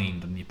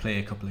grind and you play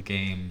a couple of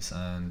games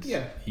and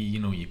Yeah.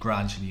 you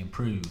gradually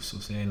improve. So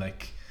say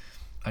like,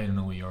 I don't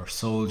know, your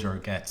soldier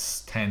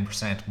gets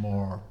 10%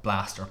 more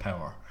blaster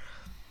power,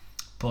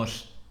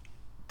 but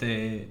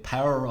the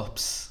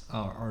power-ups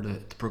or the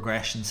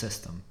progression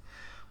system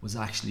was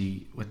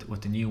actually,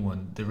 with the new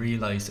one, they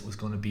realised it was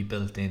going to be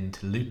built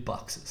into loot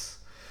boxes,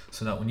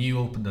 so that when you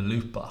open the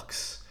loot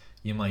box,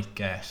 you might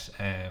get,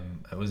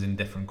 it was in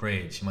different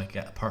grades, you might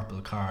get a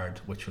purple card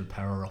which would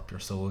power up your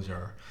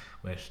soldier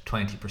with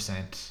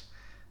 20%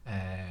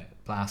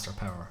 blaster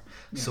power.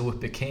 Yeah. So it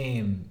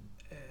became,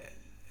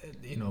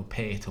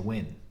 pay to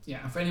win.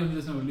 Yeah. And for anyone who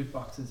doesn't know what loot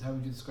box is, how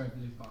would you describe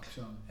the loot box,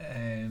 Sean?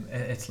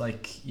 It's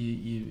like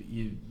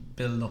you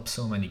build up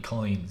so many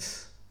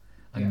coins,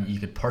 and Yeah. you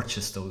could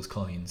purchase those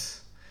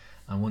coins,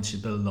 and once you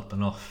build up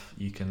enough,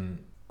 you can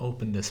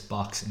open this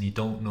box and you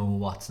don't know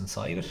what's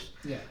inside it.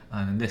 Yeah.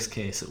 And in this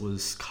case, it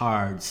was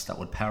cards that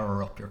would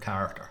power up your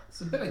character,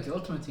 It's a bit like the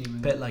Ultimate Team. a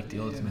bit like the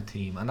Yeah. Ultimate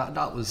Team, and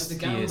that was As a EA's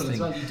gamble as thing.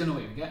 well, you don't know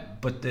what you're getting.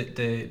 But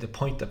the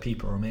point that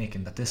people were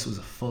making, that this was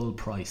a full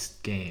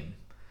priced game,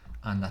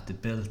 and that the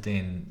built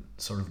in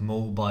sort of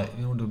mobile,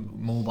 the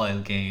mobile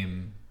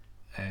game,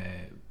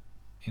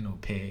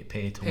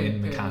 pay to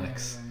win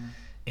mechanics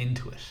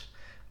into it.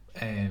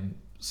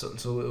 So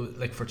it was,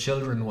 like, for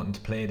children wanting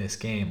to play this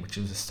game, which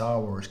was a Star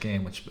Wars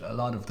game, which a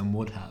lot of them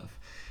would have,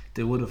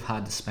 they would have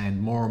had to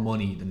spend more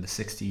money than the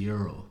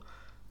 €60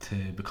 to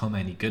become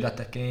any good at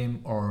that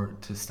game or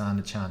to stand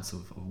a chance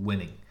of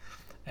winning.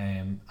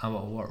 And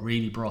what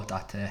really brought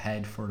that to a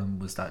head for them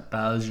was that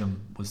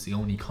Belgium was the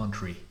only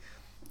country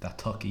that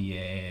took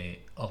EA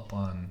up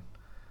on,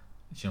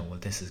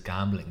 this is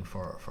gambling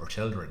for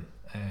children.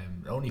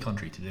 The only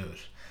country to do it.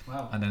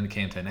 Wow. And then it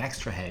came to an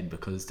extra head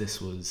because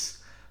this was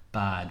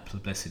bad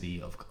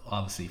publicity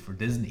obviously for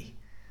Disney.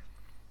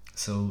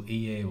 So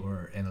EA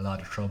were in a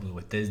lot of trouble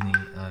with Disney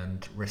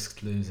and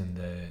risked losing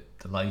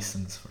the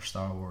license for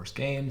Star Wars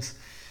games.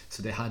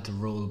 So they had to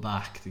roll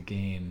back the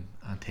game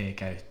and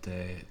take out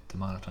the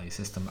monetized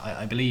system.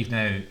 I believe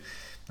now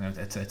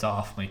it's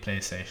off my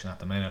PlayStation at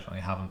the minute. I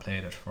haven't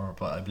played it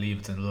but I believe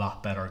it's a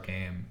lot better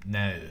game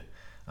now,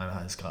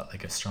 and it's got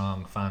like a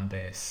strong fan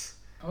base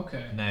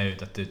Okay. now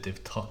that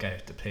they've took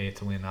out the pay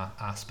to win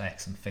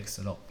aspects and fixed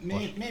it up.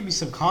 Maybe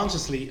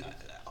subconsciously,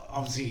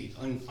 obviously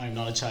I'm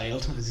not a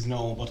child, as you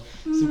know, but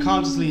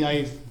subconsciously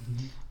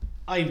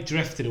I've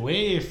drifted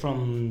away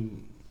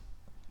from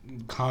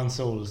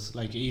consoles,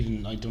 like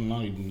even I don't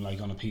know, even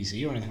like on a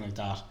PC or anything like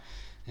that,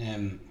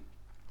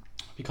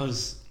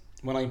 because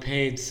when I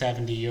paid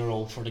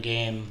 €70 for the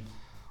game,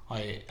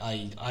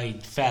 I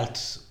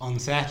felt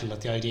unsettled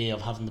at the idea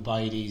of having to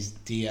buy these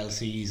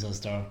DLCs,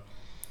 as they're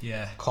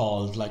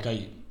called. Like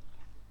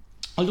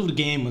although the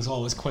game was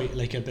always quite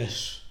like a bit,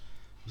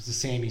 it was the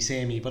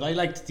samey, but I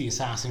liked the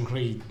Assassin's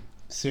Creed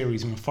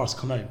series when it first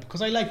came out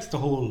because I liked the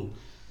whole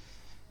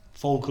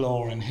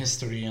folklore and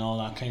history and all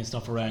that kind of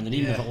stuff around it,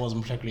 even if it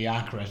wasn't particularly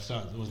accurate.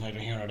 It was neither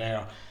here nor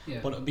there. Yeah.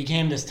 But it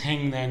became this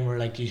thing then where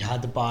like you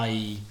had to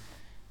buy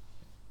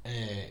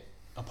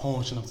a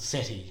portion of the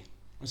city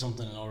or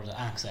something in order to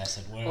access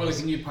it. Or like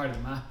Whereas, a new part of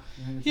the map.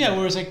 yeah,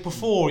 whereas like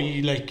before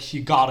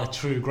you got it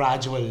through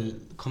gradual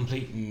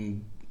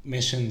completing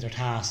missions or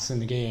tasks in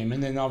the game,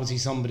 and then obviously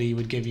somebody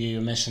would give you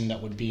a mission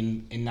that would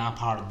be in that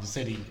part of the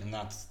city, and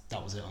that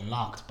was it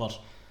unlocked. But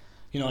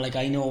like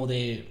I know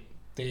they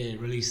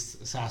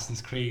released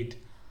Assassin's Creed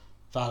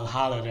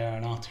Valhalla there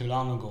not too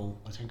long ago,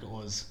 I think it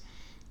was,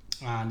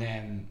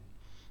 and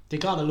they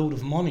got a load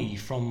of money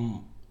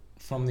from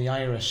the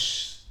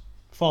Irish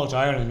Fault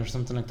Ireland or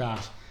something like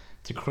that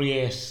to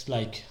create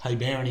like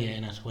Hibernia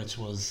in it, which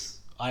was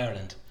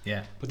Ireland.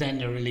 Yeah. But then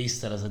they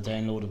released it as a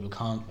downloadable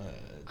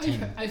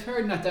thing. I've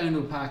heard in that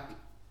download pack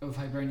of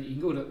Hibernia you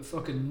can go to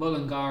fucking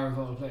Mullingar of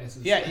all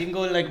places. Yeah, you can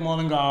go to like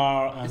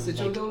Mullingar. And Is the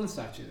Joe Dolan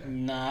statue there?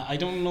 Nah, I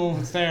don't know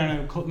if it's there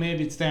now.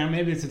 Maybe it's there.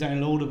 Maybe it's a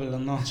downloadable.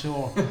 I'm not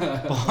sure.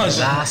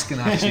 Glasgow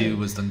actually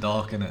was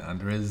Dundalk in it, and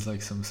there is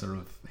like some sort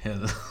of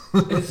hill.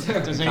 Is there?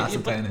 There's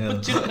Castleton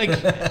Hill.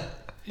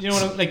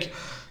 But like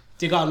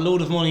they got a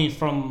load of money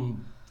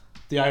from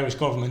the Irish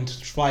government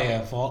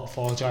via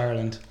Fault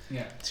Ireland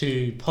Yeah.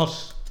 to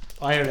put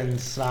Ireland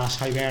 /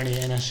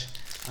 Hibernia in it,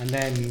 and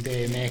then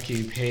they make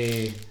you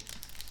pay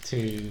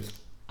to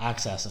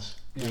access it.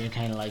 Yeah. You're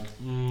kind of like,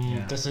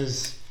 Yeah. this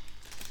is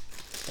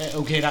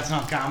okay. That's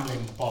not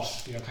gambling,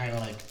 but you're kind of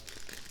like,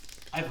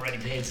 I've already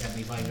paid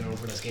 €75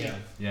 for this game. Yeah.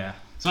 Yeah.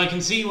 So I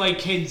can see why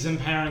kids and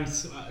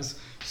parents,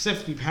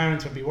 specifically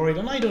parents, would be worried.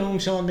 And I don't know,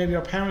 Sean, maybe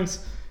your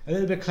parents a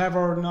little bit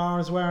cleverer than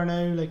ours were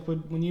now. Like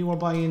when you were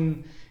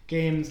buying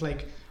games,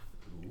 like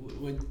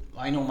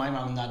I know my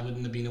mum and dad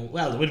wouldn't have been,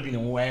 well, they would have been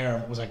aware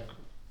it was like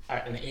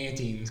an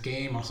 18s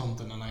game or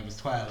something and I was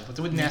 12, but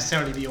they wouldn't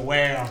necessarily be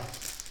aware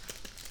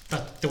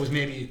that there was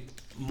maybe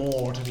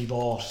more to be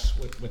bought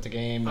with the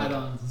game.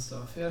 Add-ons and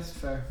stuff. Yeah, that's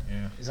fair.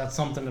 Yeah. Is that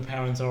something the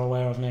parents are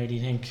aware of now, do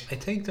you think? I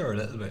think they're a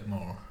little bit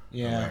more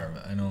aware of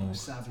it. I know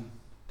Savvy.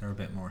 they're a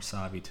bit more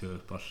savvy to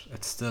it, but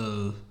it's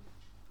still,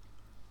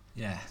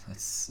 yeah,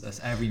 that's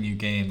every new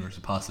game there's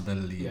a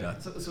possibility Yeah.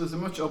 that So is there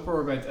much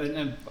uproar about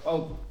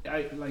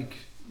I like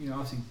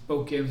obviously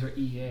both games are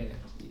EA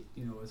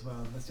as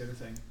well. That's the other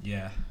thing.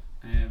 yeah.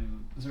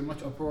 Is there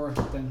much uproar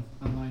then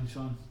online,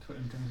 Sean,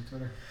 in terms of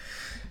Twitter?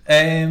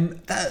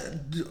 That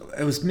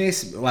it was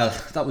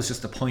that was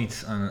just a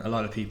point, and a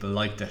lot of people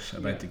liked it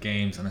about the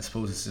games, and I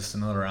suppose it's just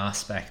another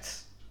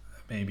aspect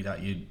maybe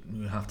that you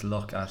have to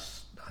look at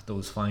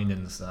those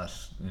findings that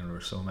there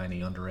were so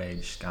many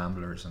underage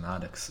gamblers and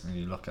addicts, and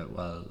you look at,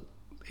 well,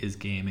 is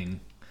gaming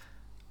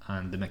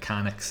and the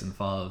mechanics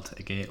involved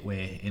a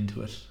gateway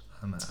into it,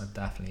 and it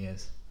definitely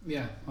is.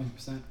 Yeah,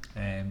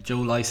 100%. Joe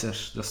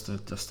Lycett, just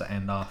to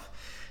end off,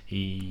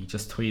 he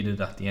just tweeted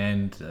at the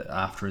end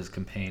after his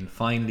campaign,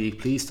 finally,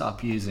 please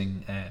stop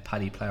using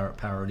Paddy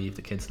Power leave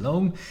the kids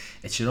alone.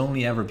 It should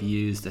only ever be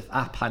used if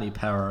at Paddy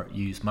Power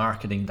use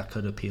marketing that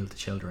could appeal to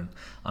children,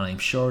 and I'm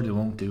sure they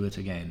won't do it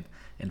again.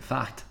 In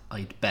fact,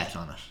 I'd bet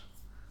on it.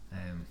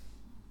 And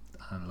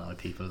a lot of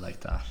people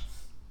like that.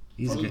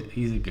 He's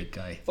a good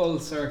guy. Full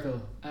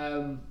circle.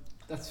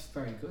 That's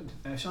very good.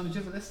 Sean, did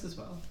you have a list as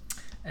well?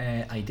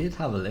 I did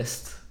have a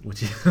list,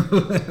 which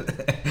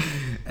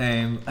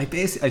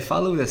I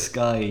follow this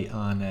guy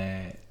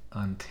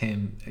on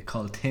Tim,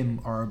 called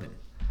Tim Urban.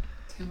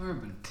 Tim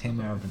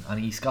Urban, and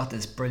he's got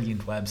this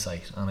brilliant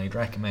website, and I'd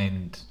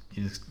recommend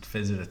you just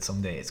visit it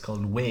someday. It's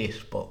called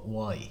Wait But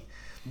Why.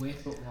 Wait,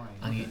 but why?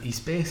 And he's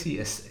basically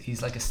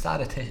he's like a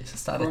Cormac's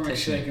statistician.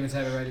 shaking his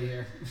head already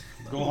here.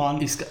 Go on.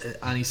 He's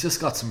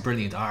just got some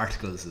brilliant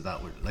articles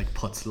that would like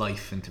puts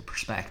life into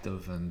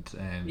perspective, and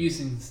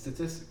Using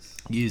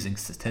statistics.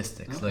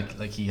 Okay.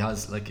 like he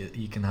has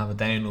you can have a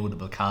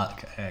downloadable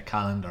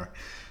calendar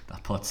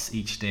that puts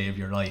each day of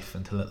your life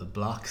into little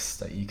blocks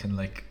that you can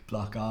like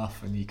block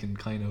off, and you can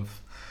kind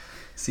of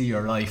see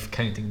your life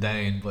counting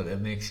down, but it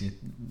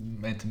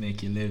meant to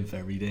make you live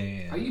every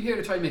day. Are you here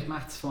to try and make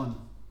maths fun?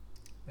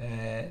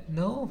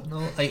 No.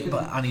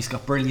 And he's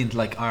got brilliant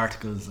like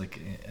articles, like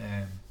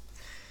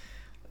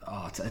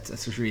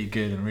it's just really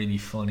good and really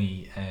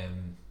funny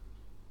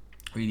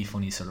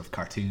sort of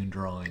cartoon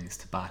drawings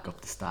to back up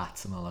the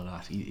stats and all of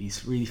that.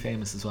 He's really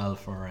famous as well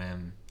for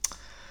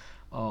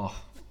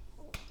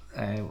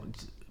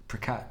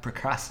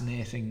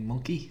Procrastinating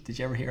Monkey. Did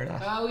you ever hear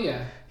that? Oh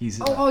yeah. He's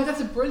that's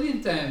a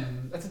brilliant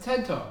that's a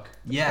TED talk.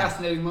 Yeah.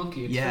 Fascinating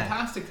Monkey. It's Yeah. a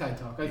fantastic TED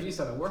talk. I've used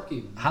that at work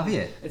even. Have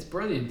you? It's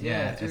brilliant.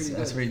 Yeah,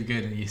 it's really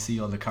good, and you see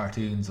all the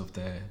cartoons of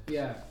the.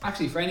 Yeah,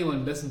 actually, for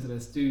anyone listening to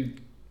this, do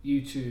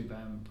YouTube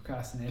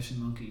Procrastination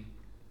Monkey.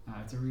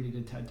 It's a really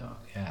good TED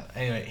talk. Yeah.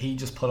 Anyway, he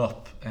just put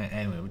up.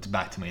 Anyway,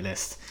 back to my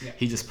list. Yeah.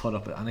 He just put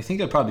up, and I think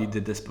I probably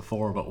did this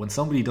before, but when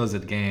somebody does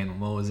it again,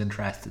 I'm always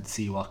interested to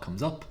see what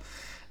comes up.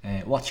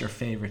 What's your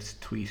favourite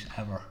tweet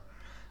ever?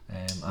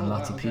 And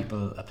lots of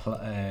people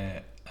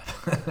applied.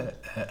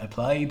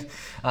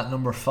 At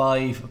number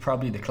 5,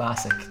 probably the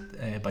classic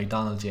by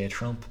Donald J.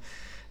 Trump.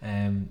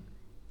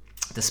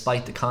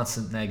 Despite the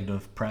constant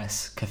negative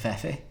press,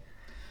 Covfefe.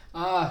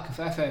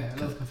 Covfefe. I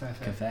love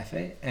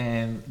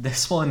Covfefe.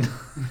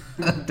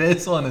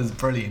 This one is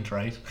brilliant,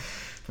 right?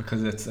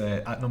 because it's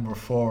at number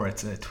 4.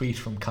 It's a tweet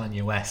from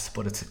Kanye West,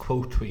 but it's a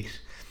quote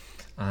tweet,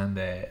 and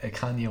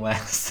Kanye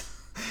West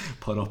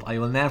put up, "I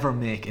will never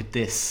make a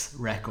diss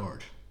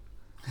record."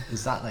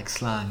 Is that like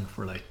slang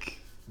for like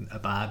a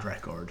bad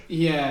record?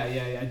 Yeah.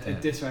 A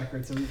diss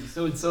record. So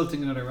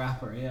insulting another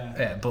rapper. Yeah.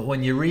 Yeah, but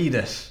when you read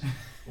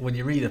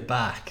it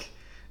back,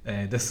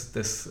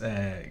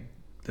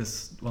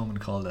 this woman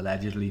called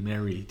Allegedly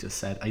Mary just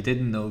said, "I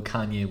didn't know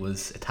Kanye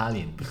was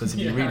Italian, because if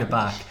you read it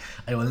back,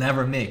 I will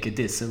never make a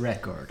diss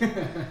record."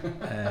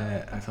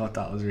 I thought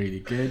that was really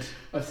good.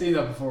 I've seen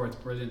that before. It's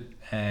brilliant.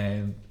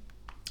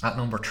 At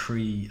number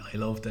 3, I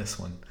love this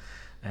one.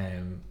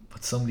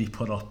 But somebody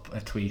put up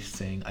a tweet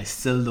saying, "I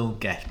still don't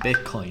get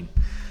Bitcoin."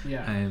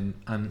 Yeah. And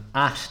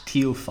at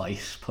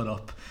Teofite put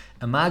up,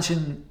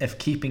 "Imagine if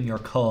keeping your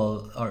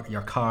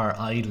car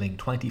idling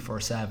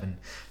 24/7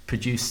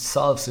 produced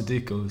solved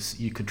Sudokus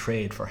you could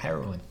trade for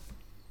heroin."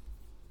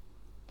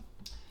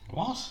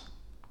 What?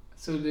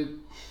 So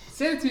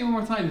say it to me one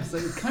more time.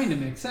 It kind of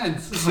makes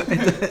sense.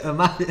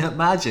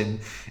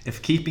 Imagine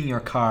if keeping your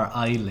car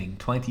idling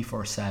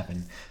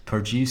 24/7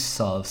 produced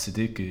solved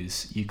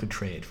Sudokus you could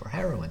trade for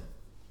heroin.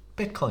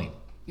 Bitcoin.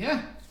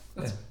 Yeah.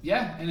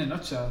 Yeah. In a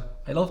nutshell.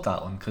 I love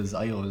that one because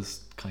I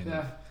always kind of.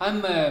 Yeah.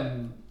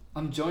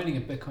 I'm joining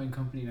a Bitcoin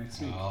company next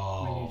week.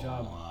 My new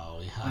job. Wow,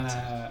 we had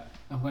to.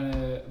 I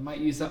might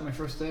use that my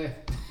first day.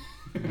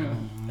 But you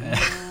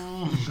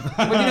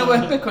know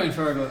what Bitcoin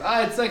Fergal?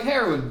 It's like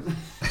heroin.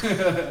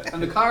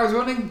 And the car is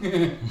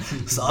running.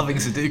 Solving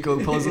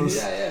Sudoku puzzles.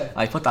 Yeah.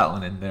 I put that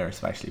one in there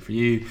especially for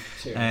you.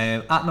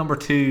 Cheers. At number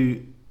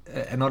 2,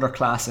 another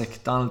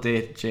classic, Donald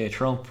J.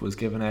 Trump was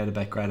given out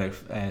about Greta.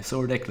 So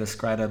ridiculous,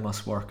 Greta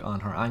must work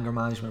on her anger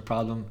management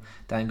problem,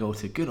 then go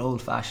to good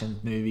old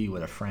fashioned movie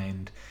with a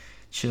friend.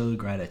 Chill,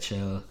 Greta,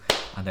 chill.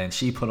 And then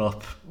she put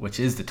up, which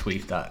is the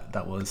tweet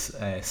that was,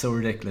 so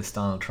ridiculous,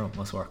 Donald Trump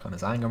must work on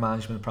his anger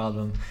management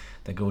problem,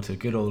 then go to a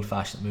good old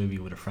fashioned movie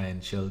with a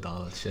friend. Chill,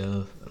 Donald,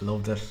 chill.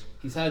 Loved it.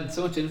 He's had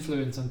so much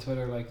influence on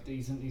Twitter, like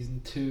he's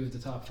in 2 of the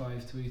top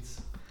 5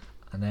 tweets.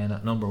 And then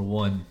at number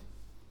 1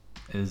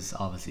 is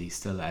obviously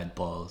still Ed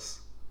Balls.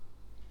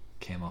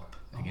 Came up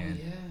again.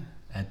 Oh, yeah.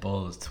 Ed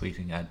Balls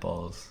tweeting Ed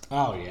Balls.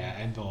 Oh yeah,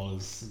 Ed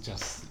Balls.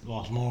 Just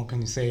what more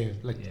can you say?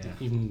 Like Yeah.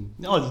 even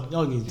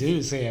all you do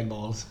is say Ed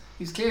Balls.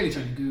 He's clearly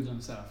trying to Google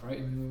himself, right?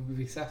 I mean,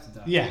 we've accepted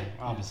that. Yeah,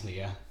 obviously,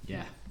 yeah.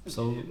 Yeah.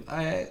 So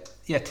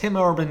Tim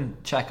Urban,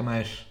 check him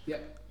out. Yeah.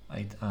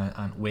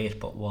 And Wait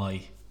But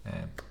Why.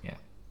 Yeah.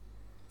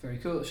 Very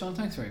cool. Sean,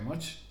 thanks very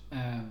much.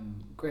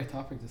 Great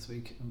topic this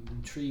week. I'm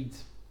intrigued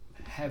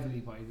heavily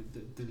by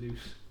the loot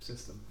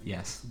system.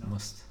 Yes. You know.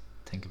 Must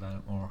think about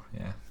it more.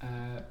 Yeah.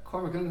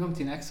 Cormac, I'm going to come to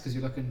you next because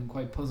you're looking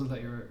quite puzzled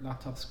at your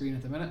laptop screen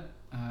at the minute.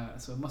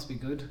 So it must be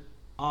good.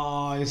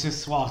 Oh, I was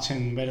just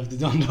watching a bit of the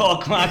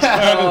Dundalk match.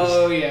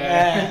 Oh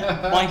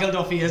yeah. Michael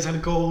Duffy has had a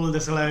goal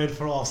disallowed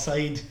for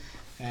offside.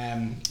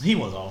 He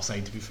was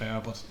offside to be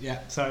fair, but yeah.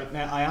 So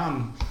now I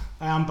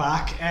am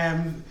back.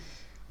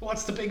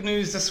 What's the big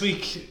news this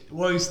week?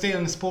 Well, stay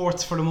in the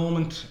sports for the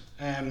moment.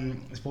 I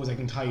suppose I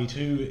can tie you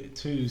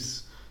two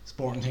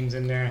sporting things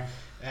in there.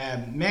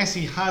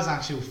 Messi has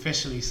actually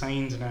officially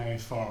signed now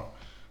for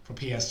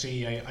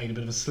PSG. I had a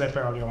bit of a slip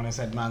earlier when I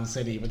said Man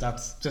City, but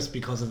that's just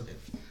because of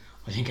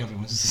I think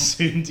everyone just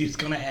assumed he was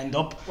going to end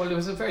up. Well, there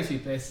was a very few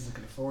places that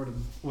could afford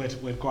him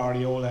with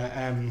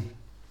Guardiola.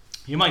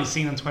 You might have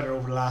seen on Twitter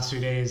over the last few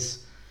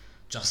days,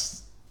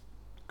 just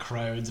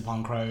crowds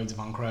upon crowds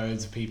upon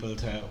crowds of people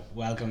to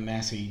welcome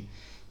Messi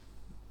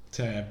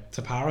to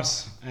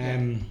Paris.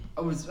 It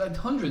was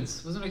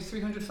hundreds. Was it like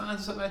 300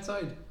 fans or something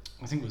outside?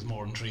 I think it was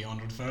more than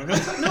 300 for No, but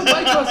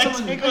I thought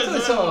someone. I thought I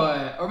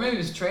saw, or maybe it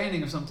was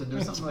training or something. There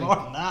was it's something more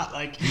like. than that.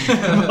 Like,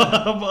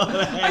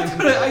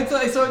 I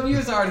thought I saw a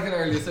news article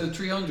earlier that said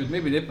 300.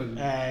 Maybe they put.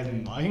 I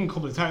think a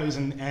couple of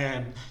thousand.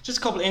 Just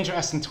a couple of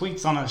interesting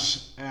tweets on it.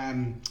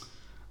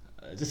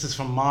 This is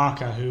from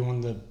Marca, who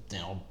won the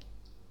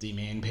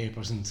main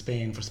papers in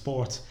Spain for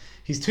sports.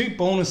 He's 2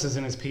 bonuses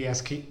in his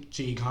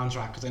PSG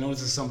contract, because I know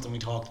this is something we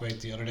talked about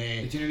the other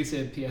day. Did you nearly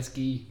say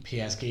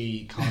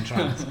PSG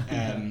contract.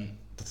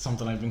 That's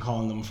something I've been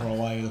calling them for a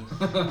while.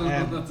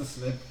 That's a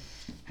slip.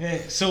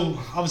 So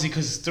obviously,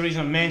 because the reason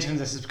I'm mentioning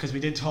this is because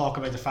we did talk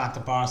about the fact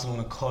that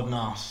Barcelona couldn't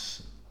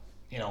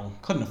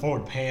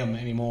afford to pay him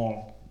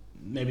anymore.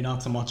 Maybe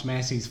not so much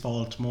Messi's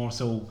fault, more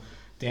so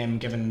them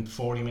giving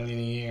 40 million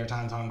a year to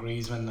Antoine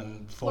Griezmann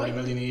and 40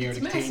 million a year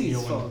to It's Coutinho.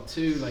 Messi's fault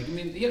too. Like, I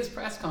mean, he had his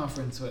press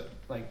conference with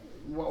like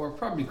what were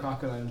probably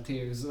crocodile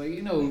tears. Like,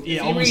 you know, Yeah, if he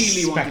almost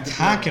really wanted to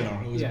spectacular.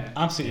 play, It was yeah.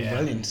 absolutely Yeah.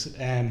 brilliant.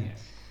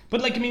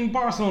 But like, I mean,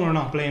 Barcelona are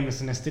not blameless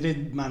in this. They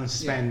did manage to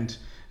spend.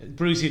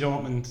 Borussia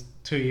Dortmund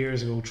 3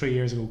 years ago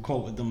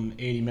quoted them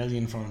 80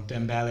 million for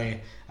Dembele,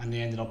 and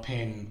they ended up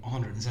paying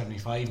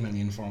 175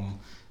 million for him.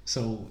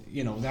 So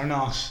they're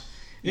not.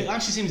 It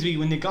actually seems to be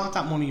when they got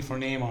that money for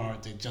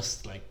Neymar, they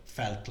just like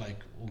felt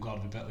like, oh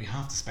god, we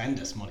have to spend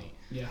this money.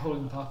 Yeah,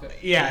 holding the pocket.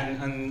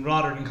 Yeah, and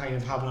rather than kind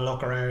of having a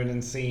look around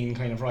and seeing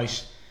kind of,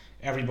 right,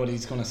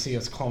 everybody's going to see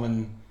us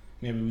coming,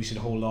 maybe we should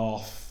hold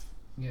off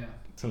Yeah.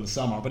 till the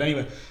summer. But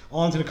anyway,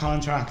 on to the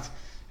contract.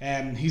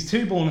 He's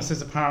 2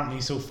 bonuses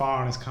apparently so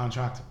far in his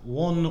contract.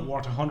 One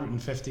worth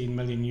 €115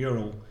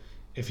 million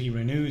if he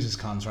renews his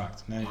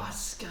contract. Now, Oh,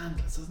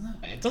 scandalous,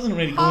 isn't it? it doesn't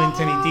really go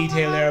into any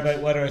detail there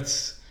about whether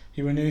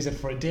he renews it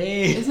for a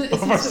day or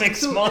for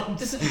 6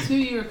 months. It's a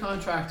 2-year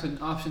contract with an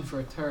option for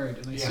a third,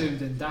 and I Yeah. assume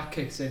then that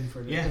kicks in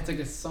for Yeah. it's like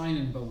a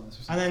signing bonus or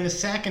And something. then the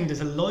second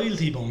is a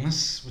loyalty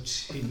bonus,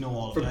 which he'd know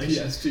all For about.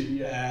 PSG,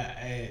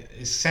 yeah.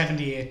 Is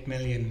 78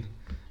 million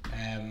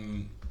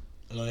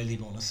loyalty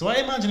bonus. So I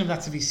imagine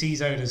if he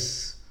sees out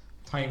his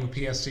time with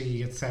PSG, he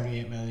gets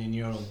 €78 million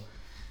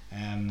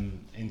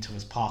into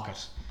his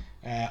pocket.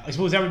 I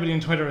suppose everybody on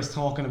Twitter is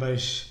talking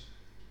about,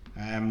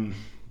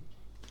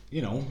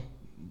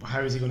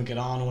 how is he going to get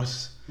on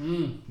with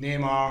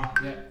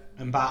Neymar, Yeah.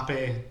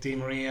 Mbappe, Di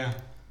Maria,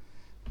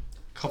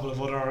 a couple of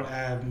other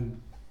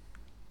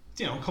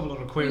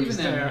queries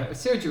Even there.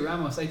 Sergio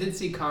Ramos, I did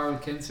see Carl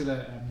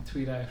Kinsella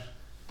tweet out,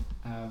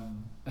 I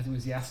think it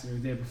was yesterday or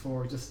the day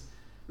before, just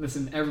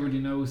listen, everybody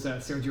knows that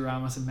Sergio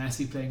Ramos and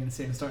Messi playing in the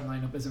same starting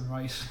lineup isn't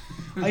right.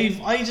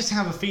 I just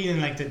have a feeling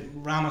like that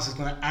Ramos is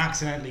going to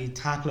accidentally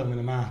tackle him in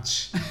a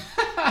match.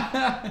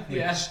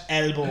 Yeah.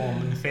 Elbow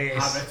him in the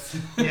face. Habits.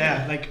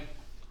 Yeah, like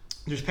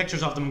there's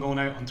pictures of them going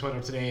out on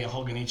Twitter today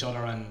hugging each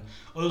other, and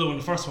although in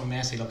the first one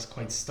Messi looks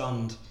quite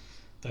stunned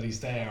that he's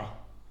there,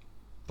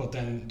 but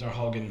then they're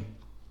hugging.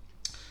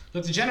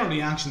 Look, the general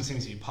reaction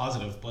seems to be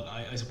positive, but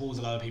I suppose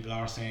a lot of people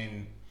are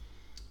saying,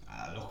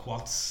 look,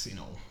 what's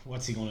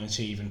he going to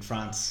achieve in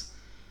France?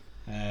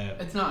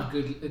 It's not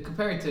good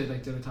compared to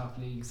like the other top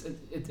leagues.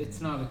 It's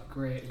not a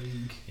great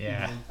league.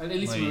 Yeah. At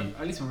least when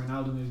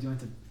Ronaldo moved, he went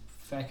to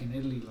fucking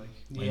Italy. Like,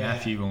 My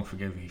nephew won't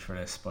forgive me for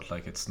this, but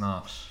like it's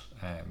not.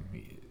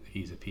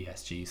 He's a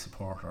PSG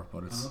supporter,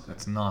 but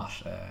it's not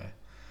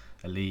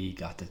a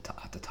league at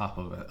the top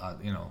of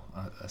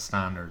a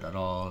standard at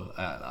all.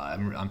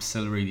 I'm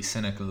still really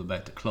cynical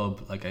about the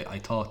club. Like I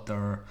thought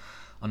they're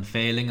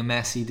unfailing a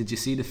Messi. Did you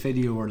see the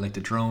video where like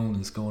the drone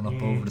is going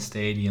up over the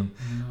stadium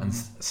and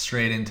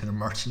straight into the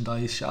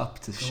merchandise shop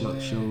to show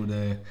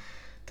the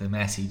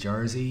Messi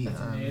jersey? That's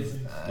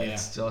amazing.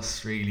 It's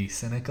just really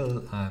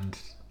cynical, and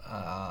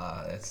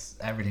it's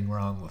everything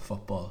wrong with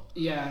football.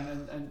 Yeah,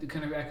 and it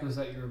kind of echoes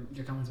that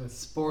your comments about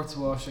sports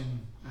washing.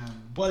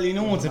 Well,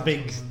 it's a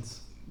big. ones.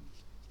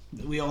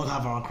 We all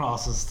have our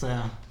crosses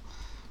to,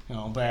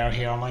 bear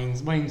here.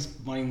 Mine's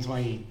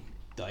my.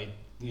 I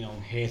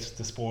hate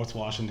the sports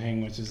washing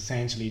thing, which is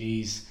essentially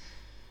these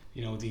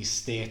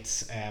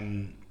states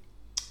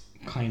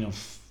kind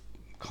of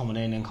coming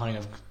in and kind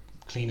of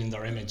cleaning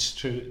their image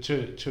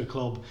to a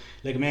club.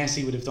 Like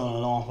Messi would have done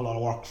an awful lot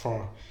of work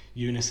for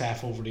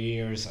UNICEF over the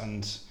years,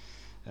 and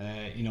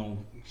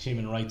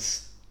human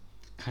rights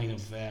kind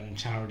of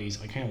charities.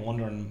 I kind of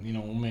wondering,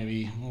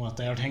 maybe what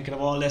they're thinking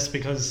of all this,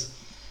 because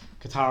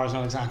Qatar is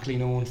not exactly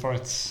known for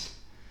its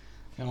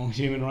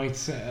human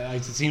rights.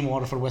 I've seen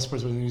Waterford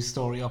Whispers with a news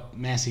story up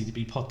Messi to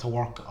be put to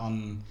work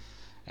on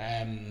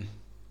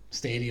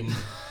stadium.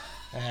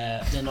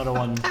 Another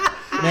one,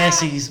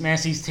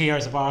 Messi's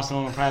tears at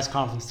Barcelona press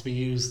conference to be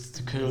used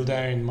to cool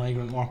down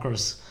migrant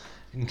workers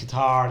in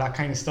Qatar, that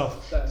kind of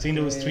stuff. That's Seen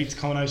those great. tweets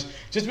coming out.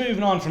 Just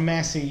moving on from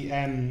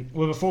Messi,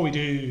 well, before we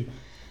do,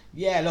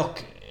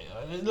 look,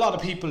 a lot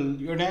of people,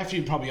 your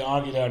nephew probably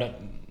argue there that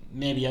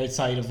maybe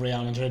outside of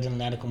Real Madrid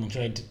and Atletico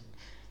Madrid,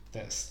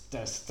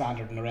 the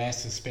standard in the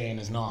rest of Spain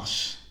is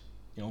not,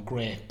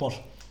 great. But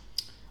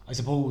I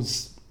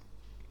suppose,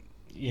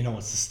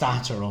 it's the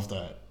stature of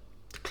the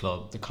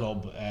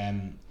Club.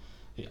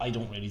 I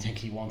don't really think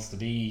he wants to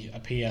be a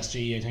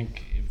PSG. I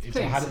think if there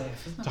Playing had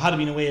safe, isn't it? there had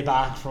been a way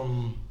back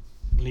from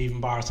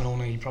leaving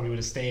Barcelona, he probably would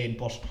have stayed.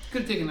 But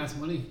Could have taken less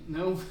money.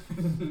 No.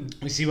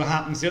 we see what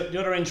happens. The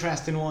other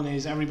interesting one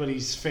is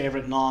everybody's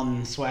favourite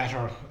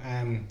non-sweater,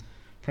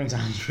 Prince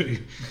Andrew,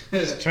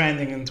 is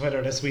trending on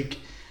Twitter this week,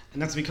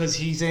 and that's because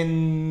he's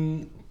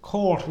in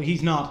court. Well,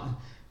 he's not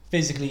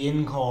physically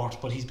in court,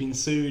 but he's been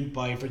sued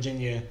by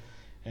Virginia.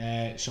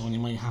 Sean, you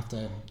might have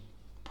to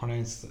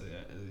pronounce,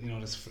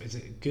 this, is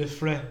it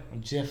Giuffre or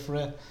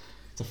Giuffre?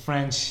 It's a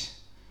French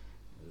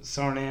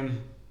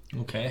surname.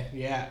 Okay.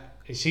 Yeah,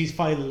 she's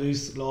filed a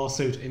loose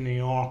lawsuit in New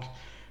York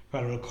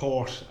federal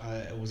court.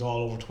 It was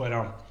all over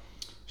Twitter.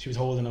 She was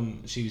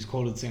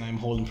quoted saying, "I'm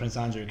holding Prince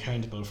Andrew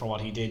accountable for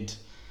what he did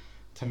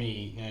to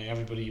me." Now,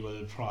 everybody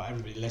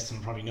listening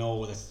will probably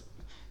know that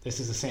this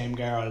is the same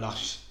girl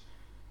that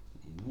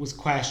was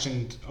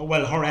questioned.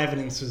 Well, her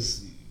evidence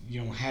was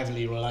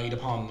heavily relied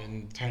upon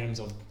in terms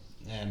of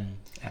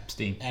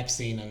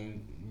Epstein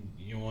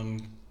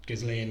and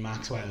Ghislaine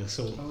Maxwell.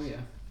 So Oh yeah.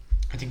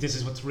 I think this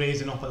is what's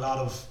raising up a lot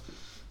of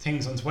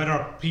things on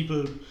Twitter.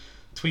 People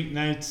tweeting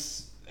out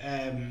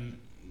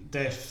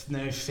the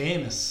now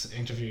famous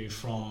interview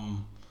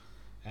from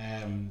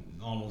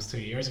almost 2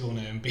 years ago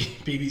now in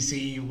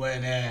BBC,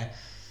 when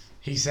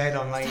he said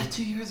on Was that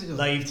 2 years ago?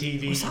 live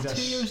TV Was that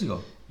 2 years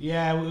ago?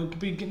 Yeah, it would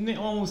be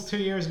almost 2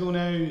 years ago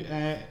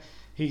now.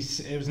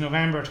 It was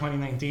November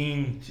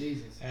 2019.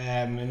 Jesus.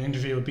 An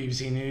interview with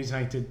BBC News.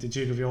 Like the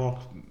Duke of York,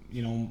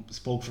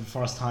 spoke for the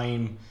first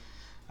time,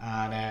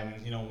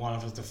 And one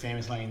of the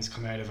famous lines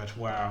come out of it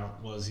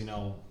was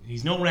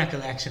he's no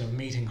recollection of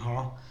meeting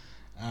her,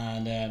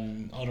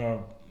 and other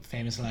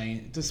famous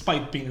line,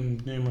 despite being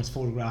in numerous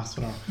photographs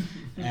with her,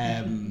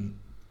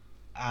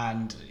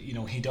 and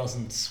he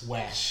doesn't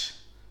sweat.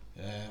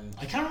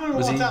 I can't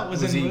remember what that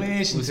was in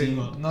relation was to. he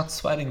but not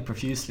sweating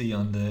profusely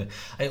on the?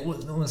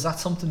 Was that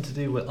something to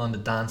do with on the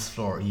dance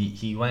floor?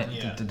 He went.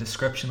 Yeah. The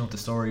description of the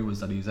story was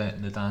that he was out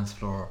in the dance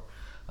floor,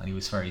 and he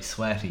was very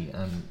sweaty,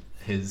 and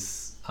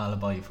his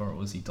alibi for it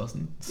was he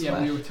doesn't sweat.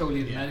 Yeah, we were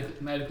totally in a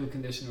medical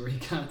condition where he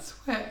can't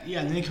sweat. Yeah,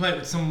 and then he came out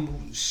with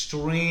some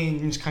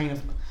strange kind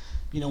of,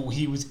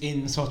 he was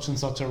in such and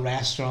such a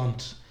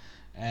restaurant,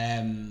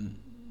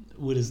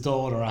 with his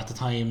daughter at the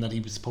time that he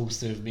was supposed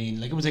to have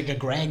been, it was like a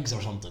Greg's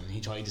or something.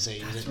 He tried to say,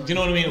 do you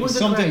know what I mean? It was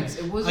something.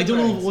 I don't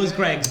know if it was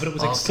Greg's, but it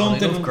was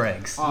something. I love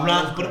Greg's.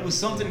 But it was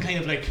something kind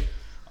of like,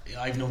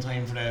 I have no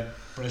time for the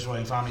British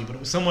royal family, but it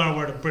was somewhere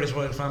where the British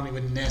royal family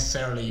wouldn't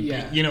necessarily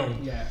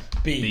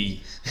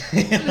be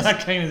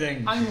that kind of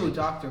thing. I'm no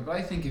doctor, but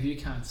I think if you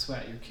can't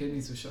sweat, your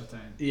kidneys will shut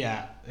down.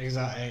 Yeah,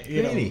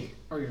 exactly. Really?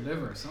 Or your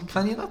liver or something.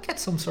 Can you not get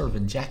some sort of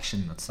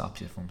injection that stops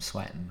you from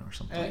sweating or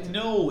something?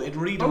 No, it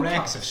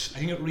redirects it. I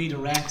think it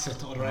redirects it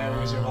to other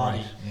areas of your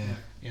body.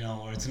 Yeah.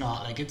 Or it's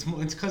not it's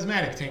a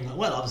cosmetic thing.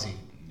 Well, obviously,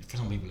 for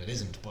some people it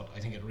isn't, but I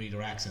think it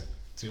redirects it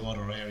to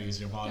other areas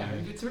of your body.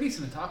 Yeah, it's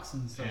releasing the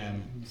toxins so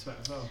you sweat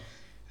as well.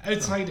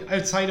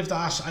 Outside of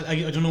that,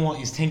 I don't know what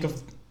you think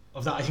of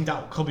that. I think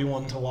that could be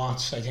one to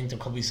watch. I think there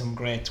could be some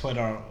great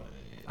Twitter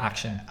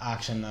action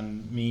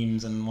and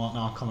memes and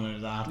whatnot coming out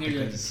of that.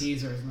 Nearly like a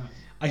teaser, isn't it?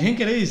 I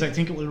think it is. I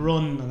think it will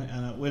run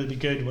and it will be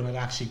good when it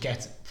actually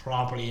gets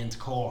properly into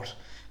court.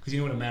 Because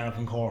what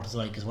American court is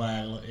like as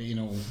well.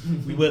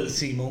 We will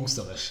see most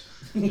of it.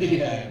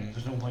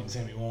 There's no point in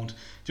saying we won't.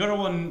 The other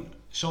one,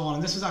 Sean,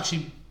 and this was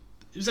actually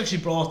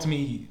brought to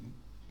me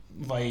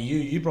via you.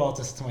 You brought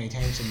this to my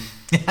attention.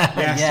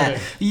 Yeah,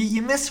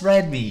 you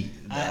misread me.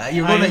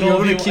 You're going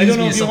to accuse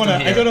me of something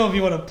here. I don't know if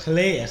you want to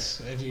play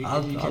it.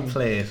 I'll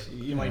play it.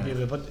 You might be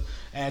able to.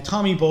 But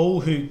Tommy Bowe,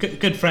 who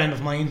good friend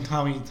of mine,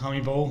 Tommy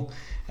Bowe.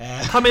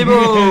 Tommy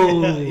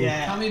Bowe.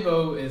 Yeah. Tommy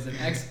Bowe is an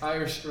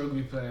ex-Irish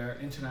rugby player,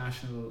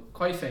 international,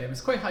 quite famous,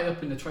 quite high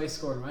up in the try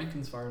scorer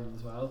rankings for Ireland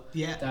as well.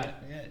 Yeah.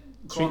 That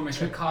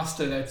Cormac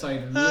accosted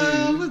outside of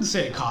I wouldn't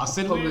say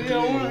accosted.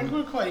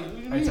 We're quite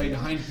outside the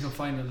Heineken Cup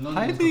final in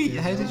London.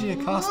 How did you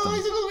accost him?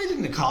 I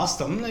didn't accost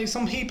them. Like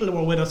some people who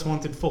were with us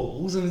wanted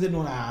photos and I didn't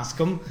want to ask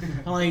them.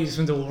 And I just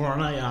went over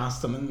and I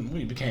asked them and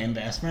we became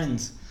best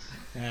friends.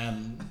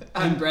 And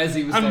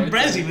Brezzy was there. And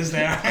Brezzy was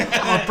there.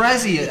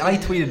 Brezzy, I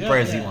tweeted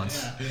Brezzy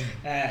once.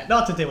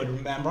 Not that they would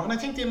remember, and I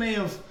think they may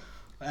have.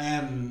 I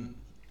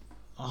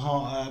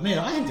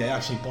think they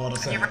actually bought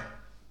us a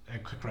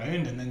quick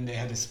round, and then they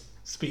had to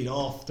speed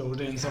off. They were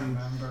doing some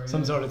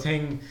sort of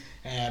thing.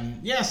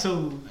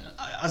 So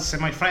as I said,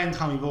 my friend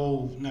Tommy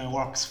Bowe now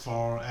works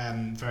for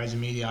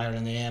Virgin Media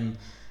Ireland AM.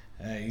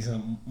 He's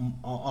on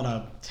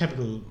a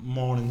typical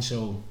morning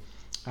show,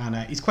 and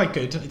he's quite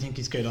good. I think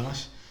he's good on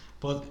it.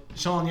 But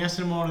Sean,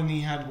 yesterday morning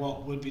he had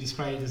what would be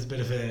described as a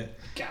bit of a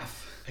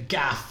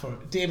gaffe or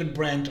David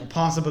Brent or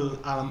possible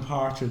Alan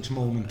Partridge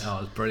moment. Oh,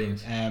 it was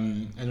brilliant. I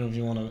don't know if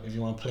you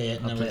want to play it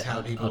and then we'll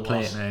tell people. I'll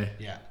play it now.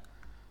 Yeah.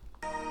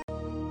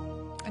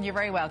 And you're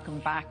very welcome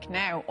back.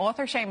 Now,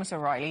 author Seamus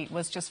O'Reilly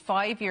was just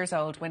 5 years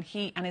old when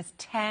he and his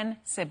 10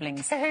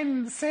 siblings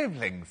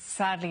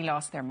sadly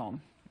lost their mum.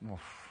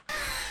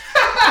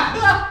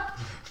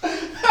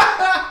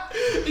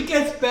 It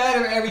gets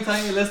better every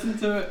time you listen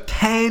to it.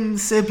 10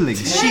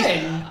 siblings.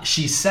 10?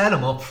 She set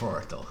him up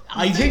for it though.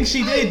 I think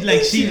she did.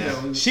 Like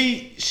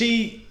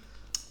she.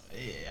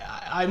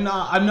 I'm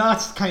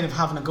not kind of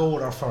having a go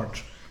at her for,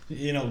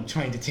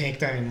 trying to take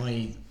down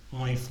my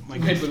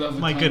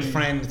good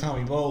friend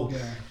Tommy Bowe.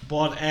 Yeah.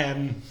 But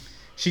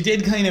she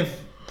did kind of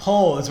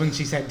pause when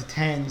she said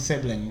 10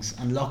 siblings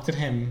and looked at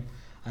him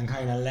and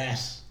kind of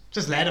let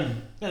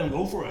him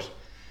go for it.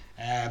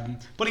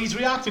 But he's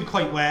reacted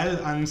quite well,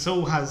 and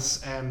so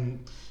has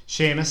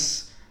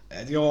Seamus,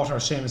 the author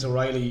Seamus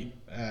O'Reilly.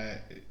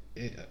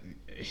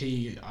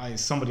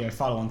 Somebody I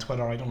follow on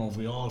Twitter. I don't know if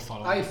we all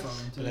follow. I follow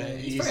him today.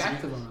 He's very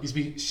active on it. Used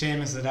to be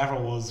Seamus that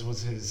ever was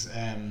his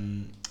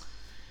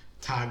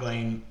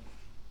tagline.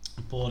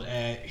 But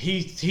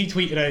he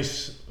tweeted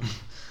out,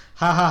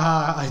 ha ha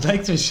ha, I'd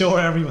like to assure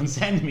everyone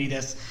sending me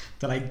this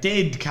that I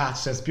did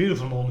catch this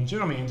beautiful moment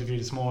during my interview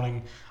this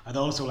morning. I'd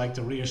also like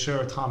to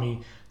reassure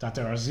Tommy that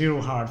there are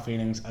zero hard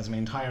feelings, as my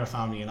entire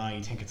family and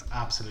I think it's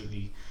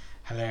absolutely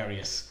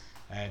hilarious.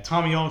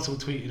 Tommy also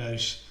tweeted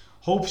out,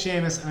 hope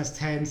Seamus and his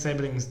 10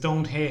 siblings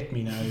don't hate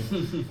me now.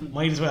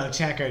 Might as well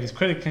check out his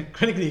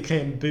critically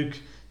acclaimed book,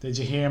 Did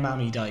You Hear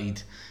Mammy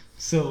Died?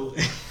 So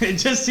it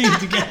just seemed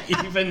to get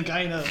even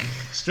kind of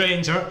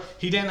stranger.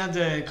 He then had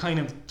to kind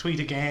of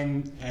tweet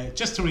again,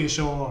 just to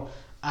reassure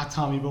at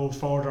Tommy Bowe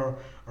further,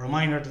 a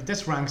reminder that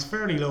this ranks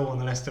fairly low on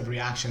the list of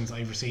reactions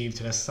I've received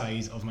to this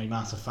size of my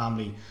massive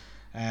family.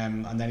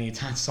 And then he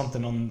attached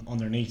something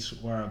underneath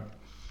where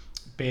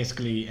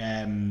basically,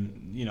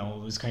 you know,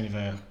 it was kind of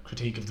a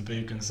critique of the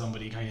book, and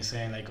somebody kind of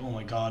saying like, oh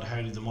my god,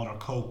 how did the mother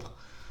cope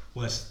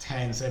with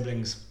 10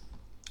 siblings?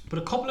 But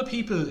a couple of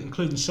people,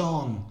 including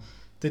Sean,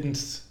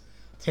 didn't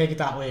take it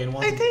that way and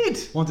wanted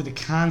to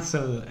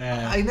cancel.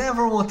 I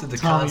never wanted to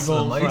Tommy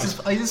cancel him. Bow I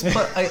for just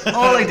put.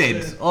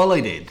 All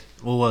I did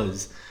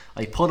was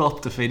I put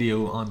up the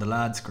video on the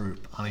lads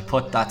group, and I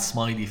put that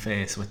smiley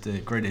face with the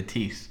gritted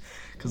teeth,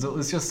 because it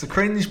was just a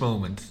cringe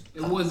moment.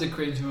 It was a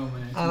cringe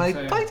moment. And I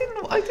didn't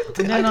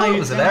think, And I thought it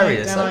was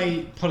hilarious. Then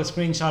I put a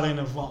screenshot in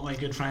of what my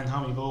good friend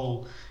Tommy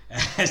Bow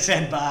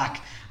said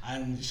back,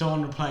 and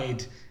Sean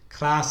replied,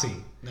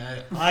 classy. Now,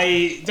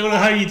 I don't know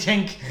how you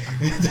think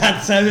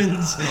that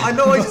sounds. I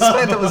know, I just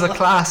meant it was a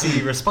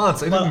classy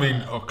response. I didn't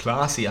mean,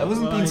 classy. I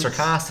wasn't being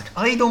sarcastic.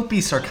 I don't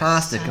be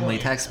sarcastic in my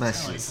text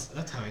messages.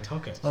 That's how I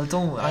took it. Well,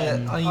 don't.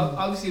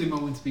 Obviously, the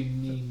moment's being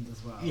memed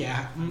as well.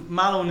 Yeah,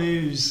 Mallow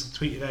News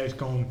tweeted out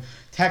going,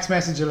 text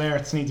message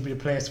alerts need to be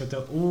replaced with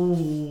the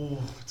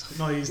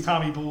noise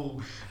Tommy Bow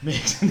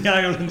makes in the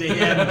Ireland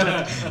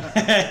AM.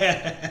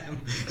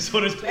 So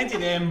there's plenty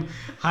of them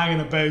hanging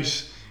about.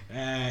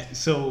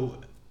 So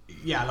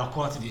yeah, look,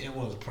 it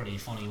was pretty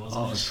funny,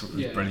 wasn't it? It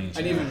was brilliant.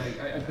 And even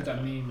like I put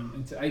that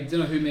meme. I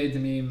don't know who made the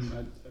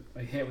meme.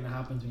 I hate when it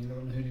happens when you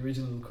don't know who the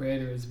original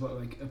creator is. But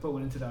like I put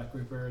one into that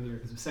group earlier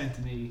because it was sent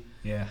to me.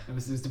 Yeah. It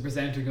was the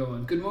presenter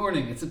going, "Good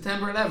morning. It's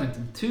September 11th,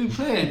 and 2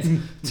 planes,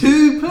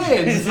 2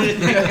 planes."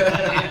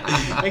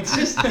 It's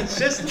just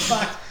the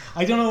fact.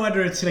 I don't know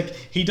whether it's like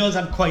he does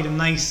have quite a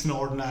nice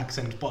northern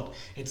accent, but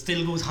it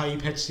still goes high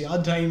pitched the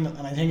odd time, and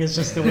I think it's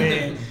just the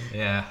way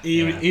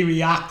he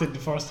reacted the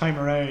first time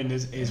around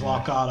is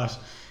what got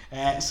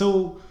it.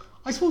 So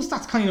I suppose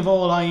that's kind of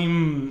all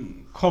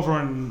I'm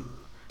covering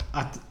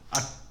at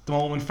the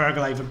moment, Fergal.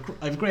 I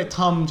have a great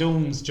Tom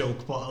Jones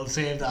joke, but I'll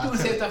save that. We'll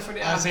save that for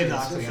the I'll save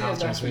that afters. for the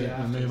afters.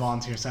 We'll move on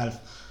to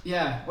yourself.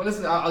 Yeah, well,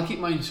 listen, I'll keep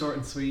mine short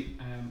and sweet.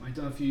 I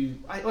don't know if you.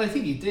 I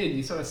think you did.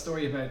 You saw a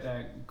story about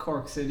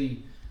Cork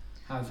City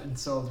have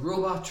installed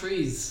robot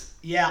trees.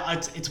 Yeah,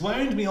 it's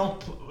wound me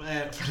up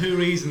for 2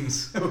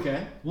 reasons.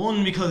 Okay.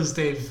 One, because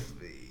they've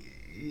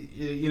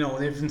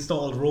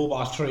installed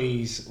robot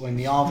trees when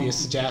the obvious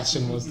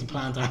suggestion was to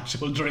plant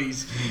actual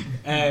trees,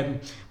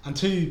 and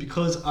 2,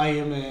 because I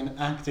am an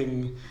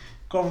acting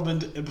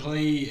government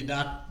employee in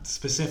that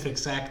specific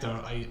sector.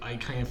 I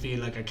kind of feel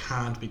like I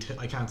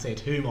can't say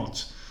too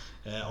much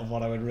of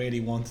what I would really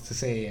want to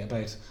say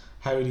about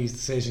how these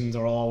decisions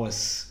are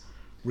always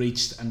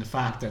reached, and the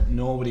fact that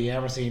there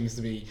doesn't seem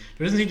to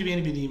be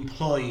anybody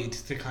employed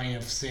to kind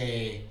of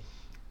say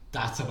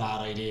that's a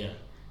bad idea,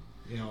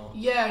 you know.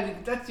 Yeah,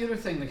 that's the other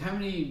thing. Like, how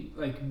many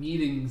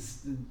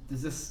meetings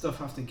does this stuff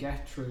have to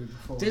get through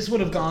before? This would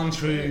have gone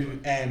through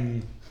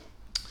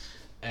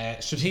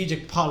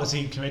Strategic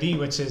Policy Committee,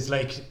 which is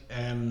like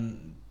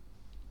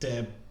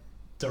the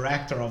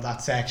director of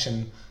that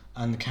section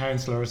and the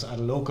councillors at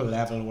a local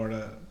level where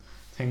the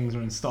things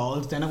are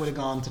installed. Then it would have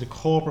gone to the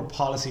Corporate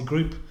Policy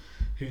Group,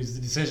 who's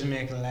the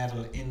decision-making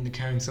level in the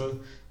council.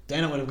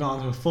 Then it would have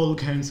gone to a full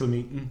council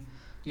meeting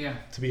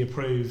to be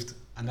approved,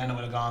 and then it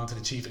would have gone to the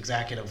chief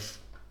executive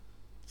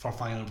for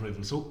final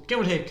approval. So give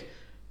or take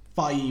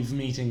 5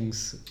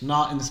 meetings,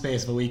 not in the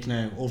space of a week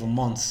now, over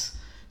months.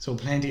 So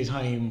plenty of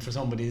time for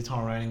somebody to turn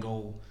around and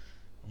go,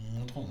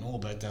 I don't know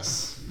about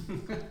this.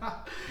 You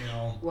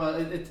know. Well,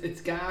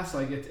 it's gas.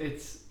 Like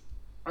it's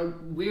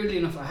weirdly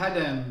enough, I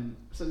had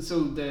so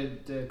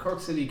the Cork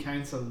City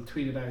Council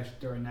tweeted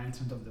out their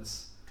announcement of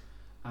this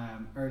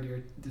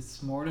earlier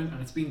this morning, and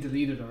it's been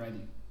deleted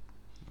already.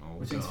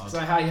 So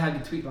I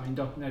had the tweet lined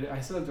up. Now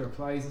I still have the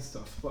replies and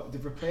stuff, but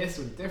they've replaced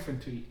it with a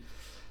different tweet.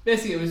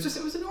 Basically, it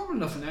was a normal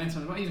enough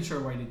announcement. I'm not even sure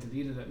why they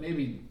deleted it.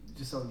 Maybe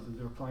just all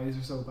the replies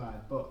are so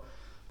bad. But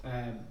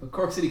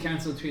Cork City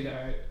Council tweeted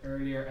out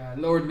earlier.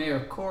 Lord Mayor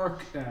of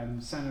Cork,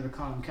 Senator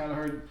Colin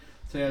Kelleher,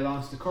 today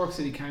launched the Cork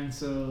City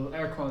Council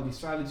air quality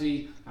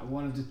strategy at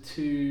one of the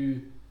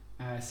 2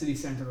 city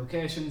centre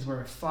locations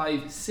where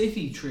 5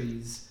 city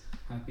trees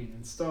have been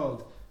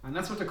installed, and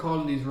that's what they're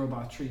calling these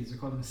robot trees. They're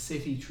calling them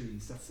city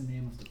trees. That's the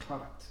name of the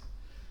product.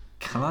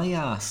 Can I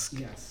ask?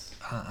 Yes.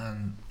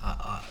 And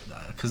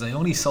because I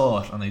only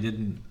saw it and I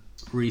didn't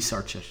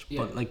research it,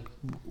 but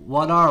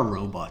what are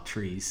robot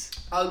trees?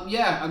 I'm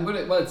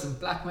gonna. Well, it's some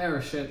Black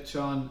Mirror shit,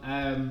 Sean.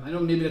 I know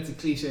maybe that's a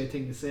cliche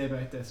thing to say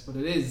about this, but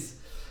it is.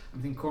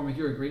 I think Cormac,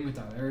 you were agreeing with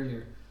that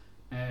earlier.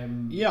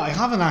 I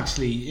haven't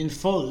actually, in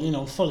full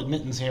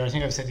admittance here, I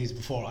think I've said these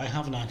before, I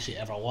haven't actually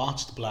ever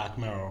watched Black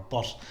Mirror,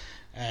 but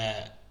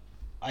I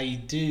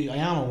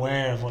am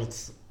aware of what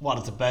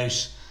it's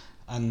about,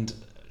 and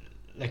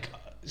like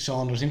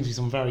Sean, there seems to be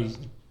some very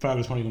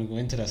probably going to go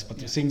into this, but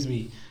there seems to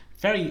be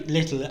very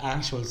little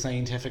actual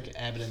scientific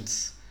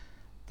evidence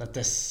that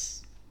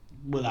this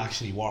will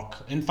actually work.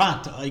 In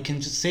fact, I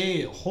can just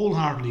say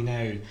wholeheartedly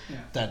now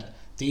that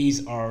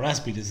these are a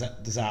recipe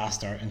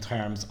disaster in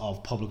terms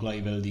of public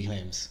liability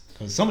claims,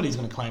 because somebody's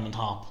going to climb on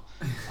top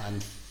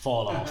and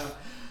fall off.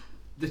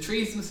 The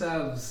trees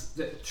themselves,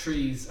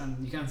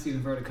 and you can't see the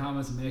inverted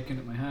commas I'm making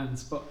with my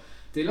hands, but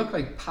they look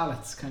like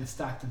pallets kind of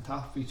stacked on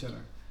top of each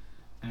other.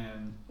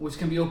 which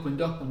can be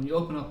opened up. And when you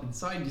open up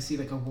inside, you see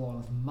like a wall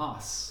of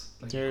moss,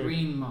 like They're-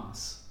 green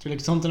moss. So like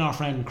something our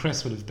friend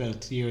Chris would have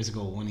built years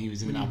ago when he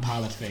was in that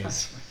pallet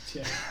phase.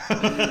 Yeah.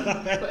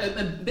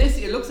 But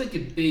basically, it looks like a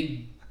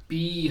big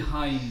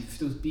beehive,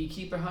 those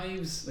beekeeper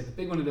hives, like a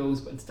big one of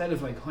those, but instead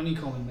of like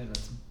honeycomb in the middle,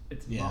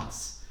 it's Yeah.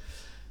 moss.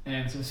 So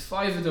there's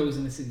 5 of those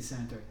in the city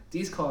centre.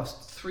 These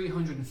cost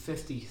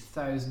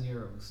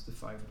 €350,000, the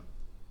 5 of them.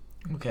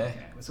 Okay.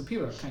 Yeah, so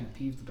people are kind of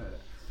peeved about it.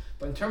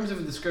 But in terms of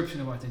a description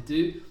of what they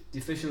do, the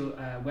official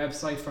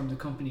website from the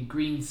company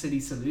Green City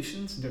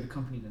Solutions, and they're the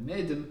company that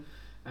made them,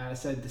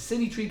 said the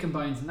City Tree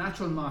combines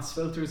natural moss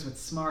filters with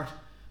smart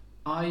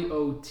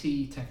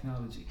IoT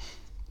technology.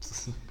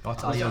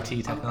 What's I'll IoT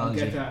get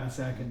technology? that in a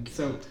second.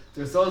 So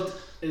the result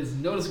is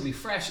noticeably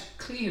fresh,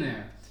 clean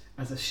air.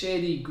 As a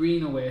shady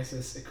green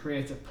oasis, it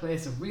creates a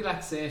place of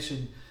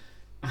relaxation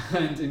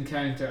and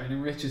encounter and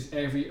enriches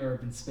every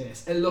urban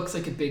space. It looks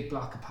like a big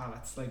block of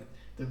pallets. Like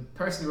the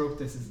person who wrote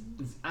this is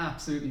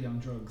absolutely on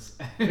drugs.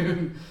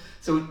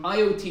 So in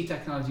IoT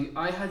technology,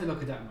 I had to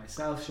look at that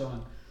myself,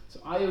 Sean. So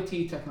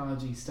IoT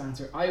technology stands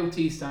for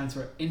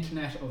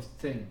Internet of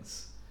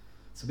Things.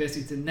 So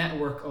basically it's a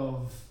network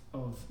of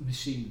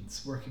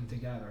machines working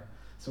together.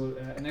 So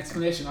an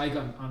explanation I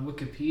got on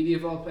Wikipedia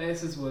of all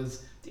places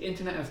was the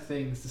Internet of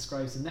Things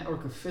describes a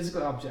network of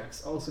physical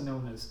objects, also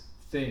known as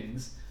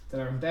things,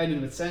 that are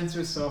embedded with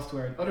sensors,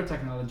 software and other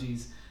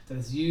technologies that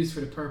is used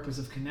for the purpose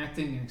of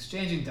connecting and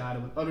exchanging data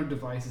with other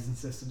devices and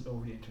systems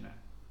over the internet.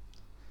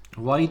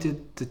 Why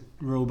did the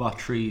robot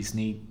trees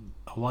need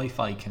a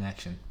Wi-Fi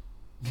connection?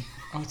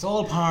 Oh, it's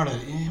all part of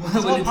it's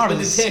When all they part of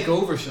this. take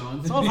over, Sean.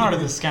 It's all part of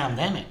the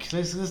scamdemic.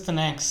 This is the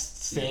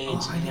next stage.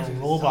 Oh, I you know, never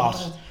even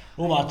thought of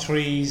robot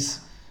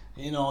trees.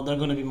 You know, they're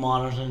going to be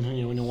monitoring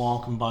when you're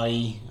walking by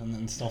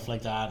and stuff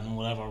like that, and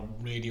whatever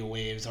radio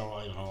waves or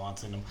I don't know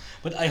what's in them.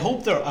 But I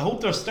hope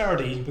they're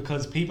sturdy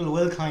because people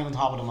will climb on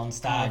top of them on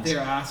stags. They're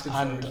asking for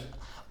and it.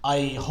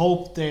 I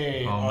hope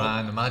they. Oh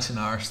man, imagine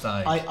our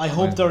style. I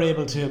hope they're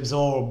able to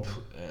absorb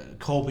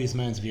copious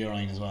amounts of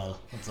urine as well.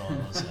 That's all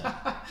I'll say.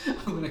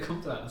 I'm going to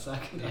come to that in a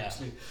second, Yeah.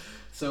 actually.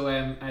 So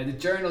the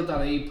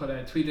journal.ie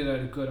tweeted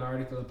out a good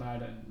article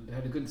about it, and they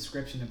had a good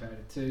description about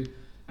it too.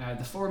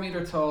 The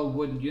 4-metre tall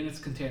wooden units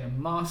contain a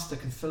moss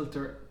that can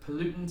filter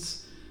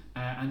pollutants,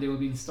 and they will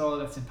be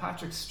installed at St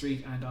Patrick's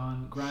Street and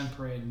on Grand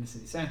Parade in the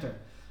city centre.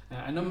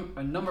 A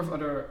number of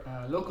other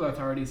local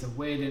authorities have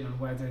weighed in on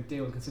whether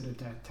they will consider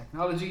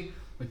technology,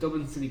 with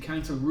Dublin City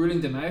Council ruling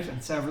them out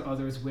and several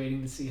others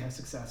waiting to see how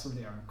successful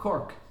they are in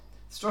Cork.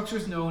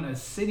 Structures known as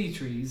city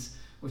trees,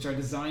 which are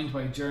designed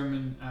by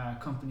German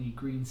company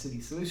Green City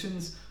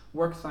Solutions,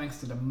 work thanks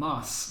to the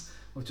moss,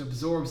 which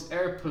absorbs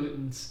air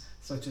pollutants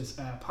such as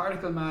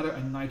particle matter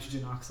and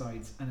nitrogen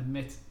oxides and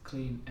emits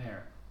clean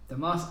air. The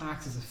moss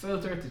acts as a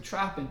filter to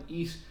trap and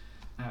eat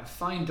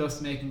fine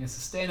dust, making a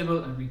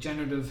sustainable and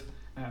regenerative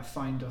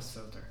fine dust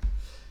filter,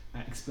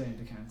 explained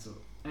the council.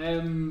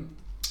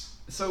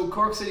 So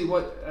Cork City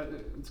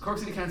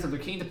Council, they're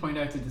keen to point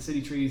out that the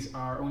city trees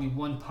are only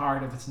one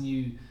part of its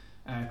new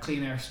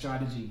clean air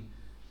strategy.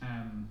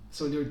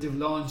 So they've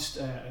launched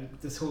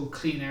this whole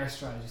clean air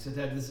strategy. So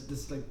that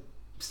is like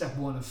step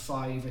 1 of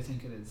 5, I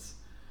think it is,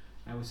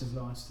 which they've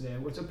launched today.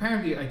 Which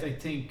apparently I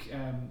think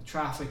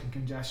traffic and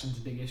congestion is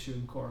a big issue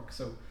in Cork.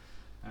 So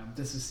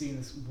this is seen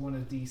as one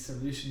of the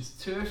solutions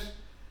to it.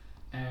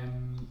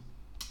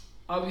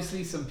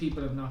 Obviously, some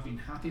people have not been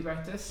happy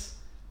about this.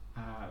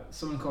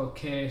 Someone called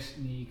Kate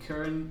Ní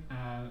Curran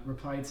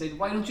replied saying,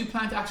 "Why don't you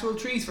plant actual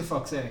trees for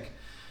fuck's sake?"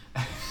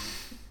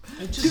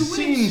 It just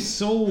seems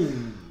so,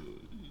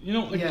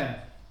 yeah.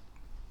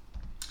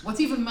 What's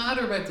even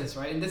madder about this,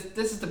 right? And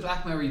this is the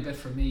Black Mary bit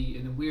for me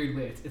in a weird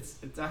way.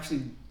 It's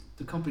actually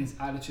the company's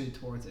attitude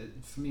towards it.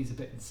 For me, is a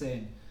bit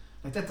insane.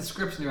 Like that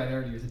description I read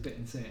earlier is a bit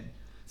insane.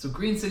 So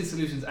Green City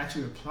Solutions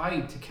actually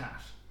replied to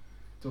Kat,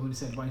 the one who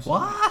said, "Why don't you?"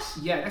 What?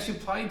 Yeah, it actually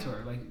applied to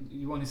her. Like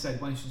the one who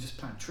said, "Why don't you just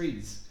plant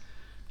trees?"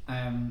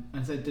 And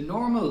said the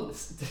normal.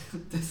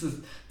 This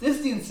is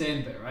the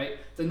insane bit, right?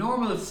 The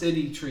normal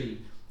city tree,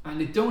 and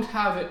they don't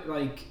have it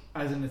like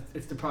as in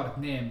it's the product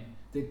name.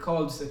 They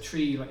call just a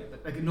tree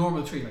like a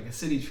normal tree, like a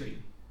city tree,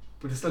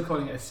 but they're still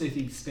calling it a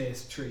city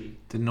space tree.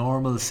 The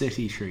normal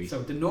city tree.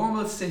 So the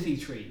normal city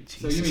tree.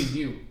 So you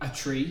mean a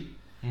tree,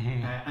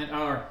 and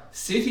our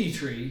city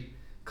tree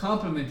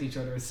complement each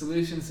other as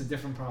solutions to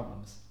different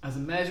problems. As a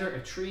measure,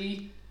 a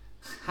tree,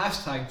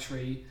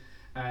 #tree,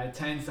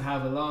 tends to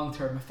have a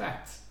long-term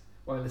effect,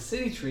 while the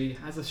city tree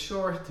has a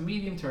short to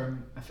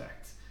medium-term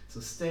effect. So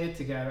stay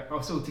together.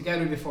 So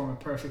together they form a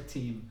perfect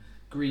team.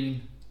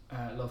 Green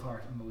love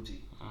heart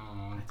emoji.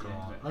 Oh, At the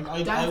end of it.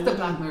 Like, That's the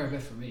Black Mirror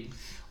bit for me.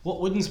 What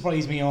wouldn't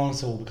surprise me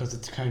also, because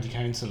it's county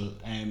council,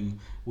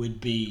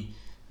 would be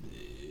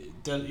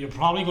you're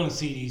probably going to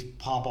see these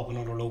pop up in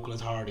other local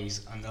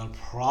authorities, and they'll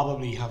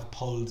probably have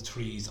pulled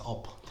trees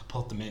up to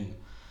put them in,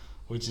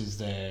 which is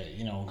the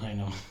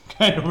kind of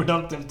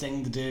productive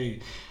thing to do.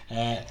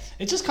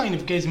 It just kind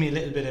of gives me a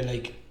little bit of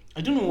like,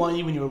 I don't know why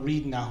when you were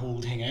reading that whole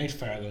thing out,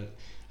 Fergal,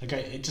 like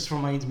it just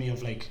reminds me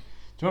of like,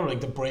 you remember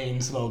like the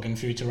brain slug in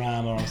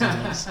Futurama or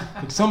something?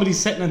 Like somebody's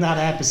sitting in that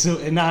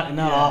episode in that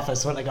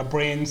office with like a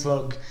brain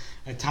slug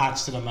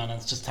attached to them, and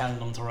it's just telling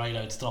them to write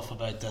out stuff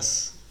about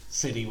this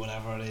city,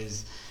 whatever it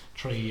is,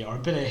 tree, or a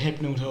bit of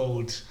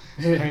hypnotoad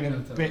kind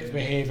of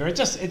behaviour. It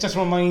just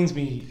reminds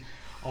me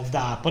of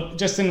that. But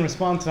just in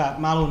response to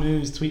that, Mallow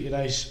News tweeted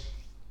out,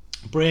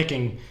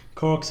 breaking: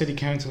 Cork City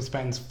Council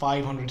spends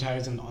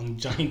 500,000 on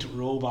giant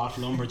robot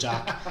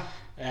lumberjack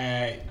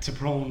to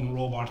prune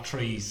robot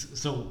trees.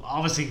 So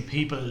obviously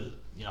people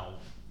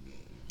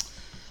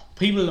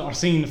are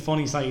seeing the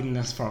funny side in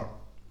this for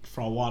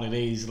what it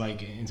is.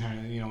 Like in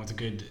terms,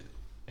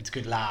 it's a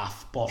good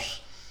laugh,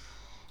 but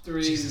there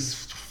is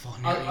Jesus,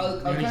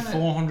 nearly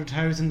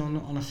 400,000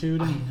 on a few of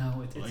them. I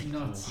know, it's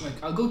nuts.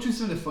 Like, I'll go through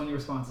some of the funny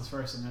responses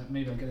first, and then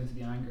maybe I'll get into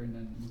the anger, and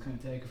then we'll kind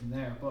of take it from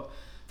there. But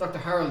Dr.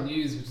 Harold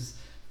News, which is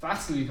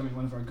fastly becoming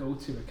one of our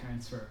go-to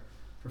accounts for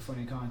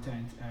funny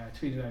content,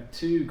 tweeted out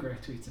 2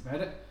 great tweets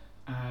about it.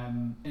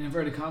 In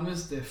inverted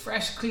commas, the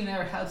fresh, clean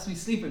air helps me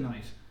sleep at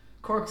night.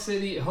 Cork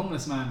City, a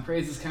homeless man,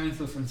 praises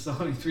council for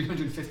installing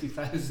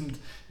 €350,000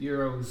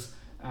 euro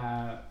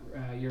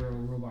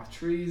robot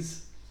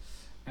trees.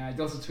 They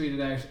also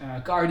tweeted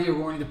out, Gardaí are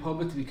warning the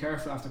public to be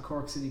careful after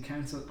Cork City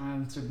Council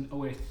answered an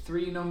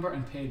 083 number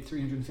and paid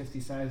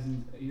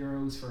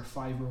 €350,000 for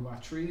 5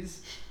 robot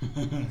trees,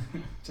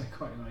 which I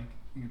quite like.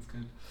 I think it's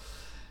good.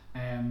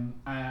 And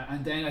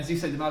then, as you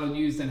said, the Mallow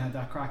News then had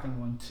that cracking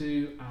one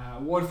too.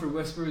 Waterford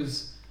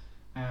Whispers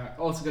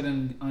also got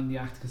in on the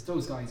act because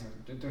those guys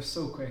they're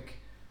so quick.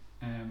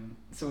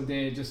 So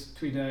they just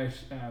tweeted out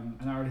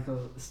an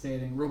article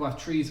stating robot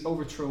trees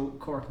overthrow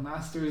Cork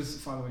Masters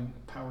following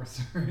power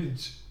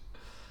surge,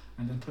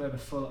 and then put out a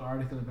full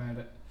article about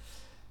it.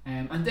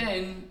 And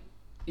then,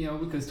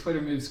 because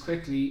Twitter moves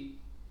quickly,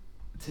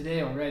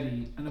 today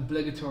already an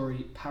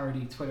obligatory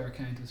parody Twitter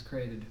account was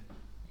created.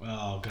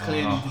 Oh God!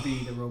 Claiming to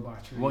be the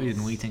robot trees. Why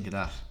didn't we think of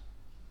that?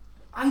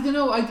 I don't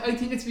know. I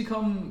think it's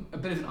become a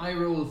bit of an eye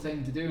roll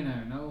thing to do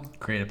now. No.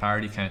 Create a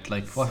parody account.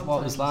 Like what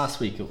was last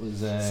week? It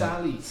was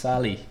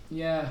Sally.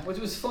 Yeah, which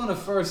was fun at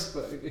first,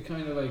 but it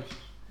kind of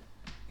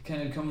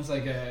becomes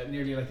like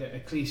nearly like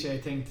a cliche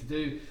thing to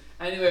do.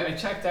 Anyway, I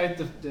checked out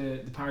the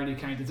parody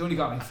account. It's only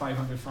got like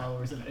 500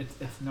 followers, and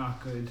it's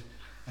not good.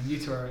 And you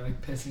two are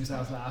like pissing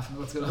yourselves laughing.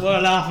 What's going on?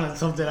 We're laughing at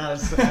something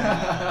else,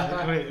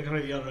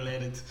 completely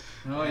unrelated.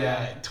 Oh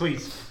yeah,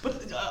 tweet.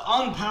 But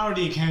on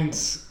parody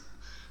accounts,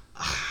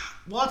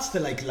 what's the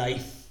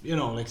life?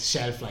 Like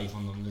shelf life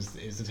on them is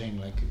the thing.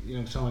 Like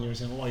Sean, you were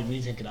saying, why do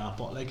you think of that?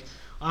 But like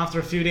after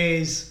a few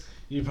days,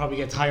 you probably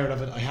get tired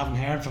of it. I haven't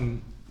heard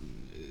from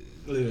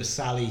Lewis,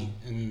 Sally,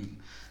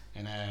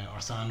 or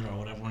Sandra or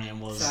whatever her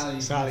name was.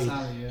 Sally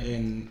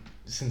yeah.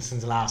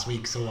 Since last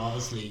week, so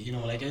obviously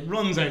it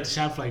runs out. The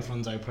shelf life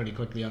runs out pretty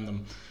quickly on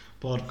them.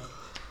 But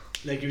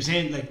like you were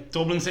saying, like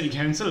Dublin City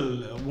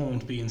Council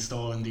won't be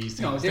installing these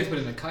things. No, they put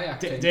in a kayak.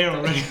 They're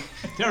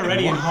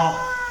already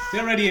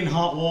in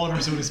hot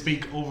water, so to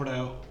speak. Over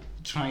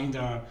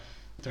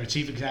their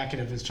chief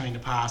executive is trying to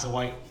pass a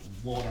white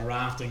water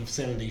rafting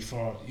facility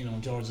for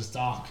George's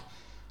Dock,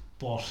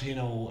 but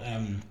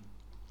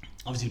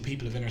obviously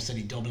people of inner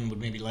city Dublin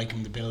would maybe like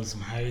him to build some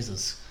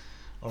houses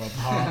or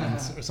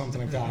apartments or something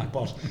like that.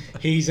 But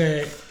he's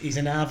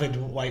an avid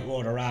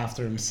whitewater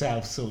rafter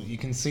himself, so you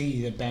can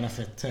see the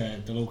benefit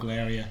to the local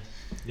area.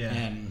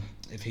 Yeah.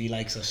 If he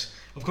likes it,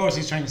 of course,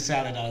 he's trying to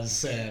sell it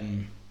as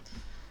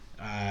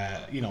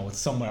it's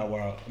somewhere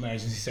where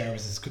emergency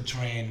services could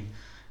train.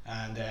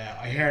 And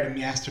I heard him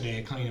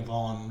yesterday, kind of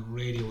on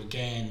radio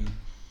again,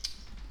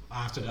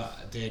 after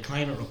the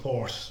climate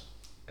report.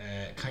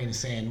 Kind of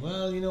saying,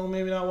 well,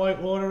 maybe that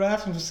whitewater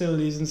rafting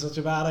facility isn't such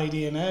a bad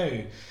idea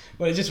now.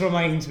 But it just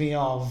reminds me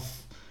of,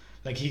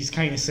 like, he's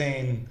kind of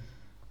saying,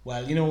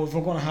 well, if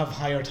we're going to have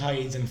higher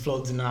tides and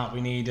floods and that, we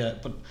need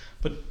it.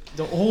 But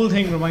the whole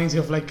thing reminds me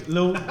of, like,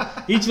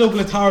 each local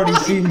authority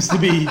seems to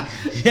be,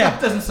 yeah.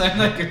 That doesn't sound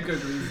like a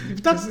good reason.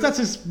 That's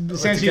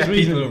essentially his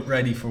reason. People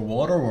ready for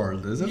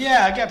Waterworld, is it?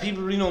 Yeah, I get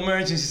people,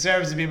 emergency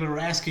services to be able to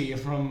rescue you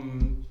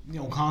from,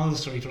 Connell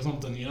Street or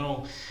something,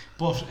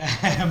 But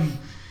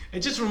it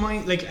just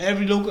reminds, like,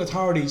 every local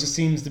authority just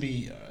seems to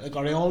be, like,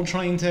 are they all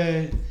trying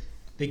to,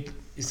 like,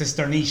 is this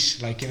their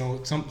niche? Like,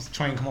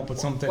 try and come up with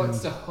something. What's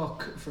the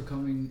hook for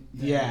coming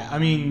down? Yeah, I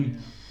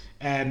mean,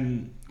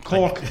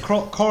 Cork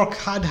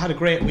had a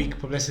great week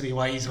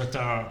publicity-wise with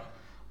their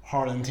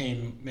hurling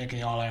team making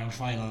the All-Ireland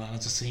final, and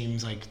it just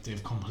seems like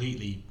they've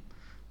completely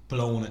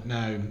blown it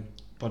now.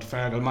 But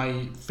Fergal,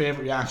 my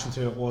favourite reaction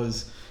to it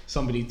was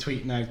somebody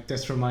tweeting out,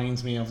 this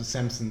reminds me of the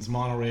Simpsons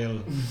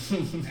monorail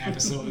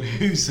episode,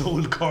 who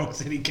sold Cork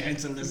City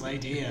Council this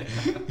idea.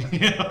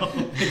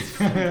 It's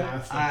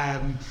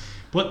fantastic.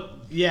 But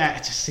yeah,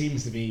 it just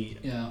seems to be.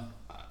 Yeah.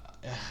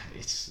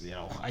 It's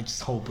I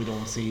just hope we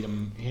don't see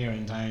them here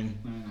in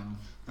town.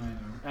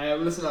 I know.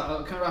 Listen,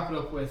 I'll kind of wrap it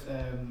up with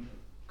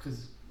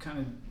because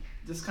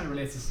this kind of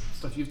relates to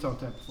stuff you've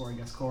talked about before, I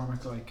guess,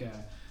 Cormac. Like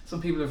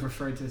some people have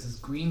referred to this as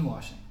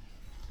greenwashing.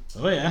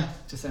 Oh yeah.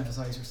 Just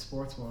emphasise your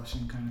sports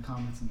washing kind of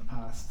comments in the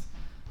past.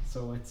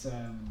 So it's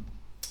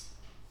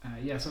So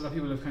a lot of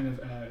people have kind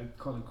of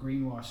called it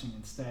greenwashing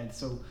instead.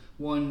 So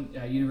one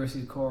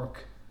University of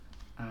Cork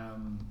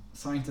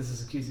scientist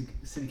is accusing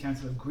City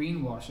Council of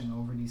greenwashing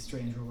over these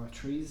strange robot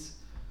trees.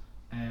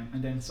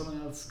 And then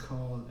someone else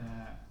called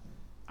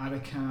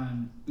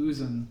Adakan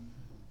Uzun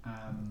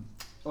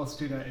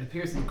also tweeted, it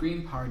appears that the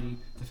Green Party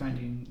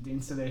defending the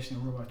installation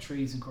of robot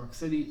trees in Cork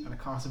City at a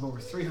cost of over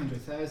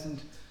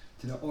 300,000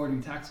 to the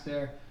ordinary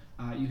taxpayer.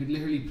 You could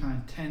literally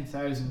plant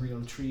 10,000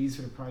 real trees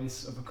for the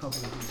price of a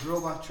couple of these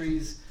robot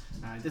trees.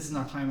 This is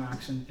not climate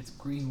action, it's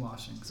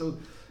greenwashing. So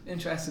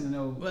interesting to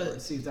know,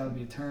 see if that'll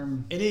be a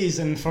term. It is,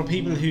 and for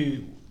people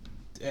who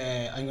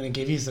I'm going to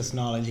give you this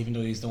knowledge even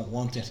though you don't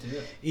want it. Yeah.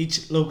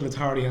 Each local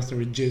authority has to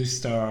reduce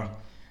their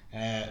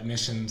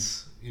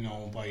emissions,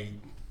 by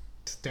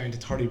down to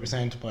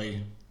 30%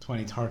 by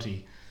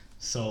 2030.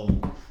 So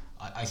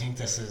I think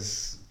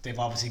they've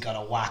obviously got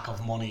a whack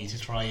of money to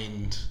try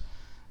and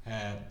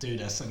do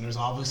this, and there's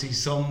obviously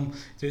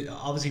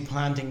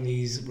planting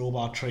these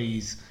robot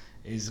trees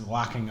is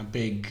whacking a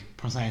big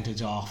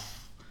percentage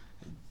off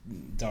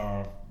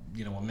their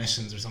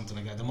emissions or something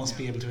like that. They must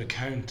be able to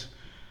account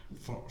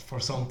for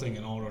something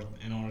in order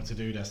to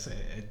do this.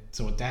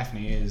 So it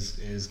definitely is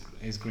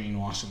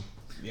greenwashing.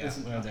 Yeah,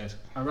 Listen, well done.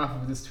 I'll wrap up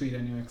with this tweet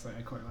anyway because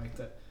I quite liked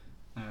it.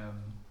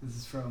 This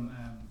is from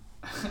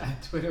a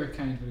Twitter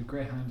account with a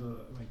great handle,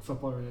 like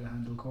football related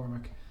handle,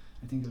 Cormac.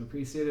 I think you'll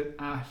appreciate it,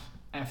 at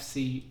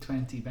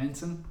FC20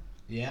 Benson.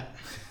 Yeah.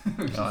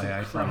 Which is I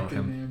a follow cracking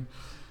him. name.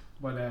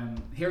 But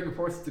here it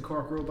reports that the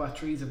Cork robot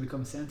trees have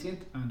become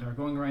sentient and are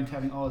going around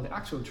telling all the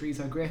actual trees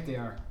how great they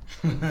are.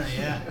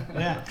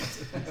 yeah.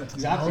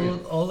 Exactly.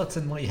 All that's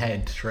in my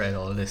head throughout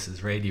all this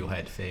is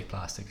Radiohead fake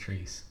plastic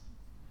trees.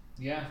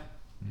 Yeah.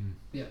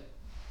 Yeah.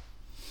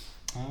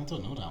 I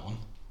don't know that one.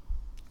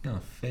 No,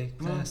 fake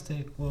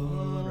plastic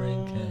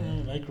watering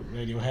can. Like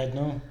Radiohead,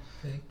 no.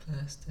 Fake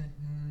plastic.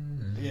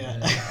 Yeah.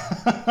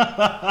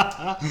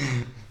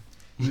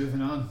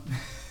 Moving on.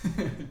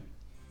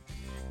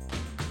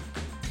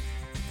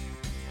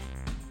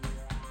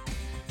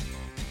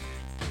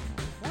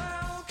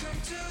 Welcome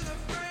to the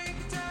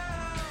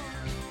breakdown.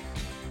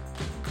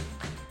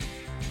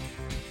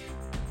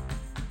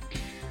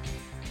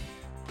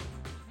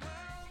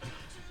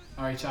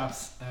 Alright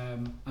chaps,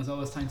 as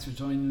always thanks for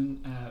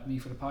joining me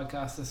for the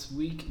podcast this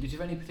week. Did you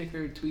have any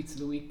particular tweets of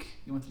the week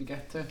you wanted to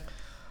get to?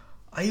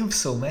 I have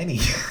so many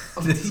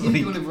Oh, this you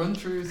week. want to run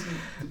through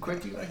some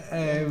quickly? Like?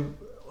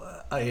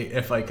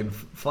 If I can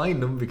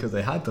find them because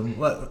I had them.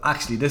 Well,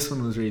 actually, this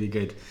one was really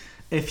good.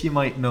 If you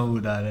might know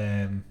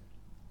that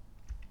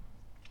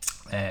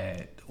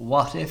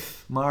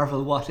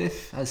Marvel What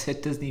If has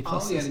hit Disney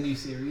Plus. Oh yeah, the new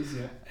series,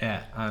 yeah.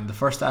 Yeah, and the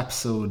first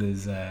episode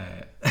is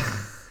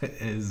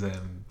is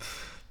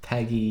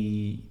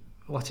Peggy,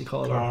 what do you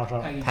call Carter.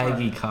 her?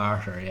 Peggy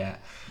Carter, yeah.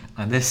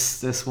 And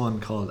this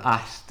one called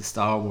At the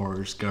Star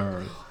Wars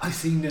Girl. I've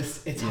seen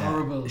this. It's Yeah,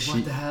 horrible.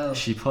 What the hell?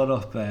 She put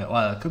up,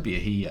 well, it could be a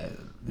he.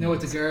 No,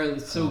 it's a girl.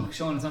 So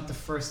Sean, it's not the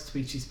first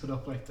tweet she's put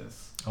up like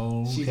this.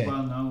 Oh, okay. She's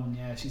well known.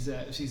 Yeah, she's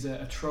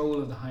a troll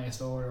of the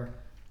highest order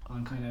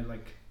on kind of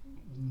like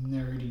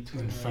nerdy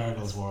Twitter. In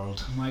Fergal's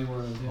world. My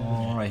world. Yeah.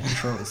 All right,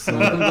 so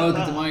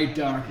Welcome to my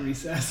dark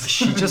recess.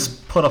 she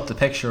just put up the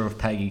picture of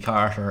Peggy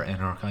Carter in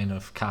her kind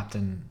of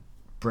Captain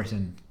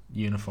Britain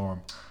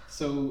uniform.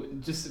 So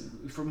just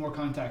for more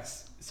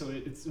context, so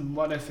it's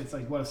what if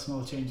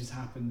small changes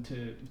happen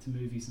to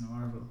movies in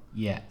Marvel.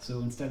 Yeah, So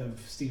instead of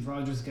Steve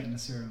Rogers getting a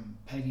serum,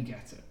 Peggy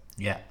gets it,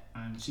 yeah.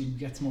 and she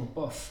gets more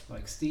buff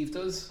like Steve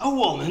does. A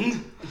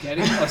woman.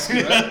 Getting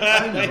muscular.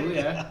 I know,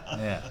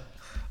 yeah.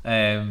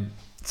 Yeah.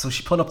 So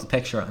she put up the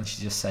picture and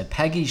she just said,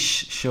 Peggy's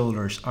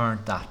shoulders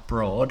aren't that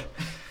broad.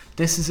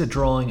 This is a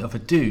drawing of a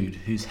dude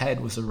whose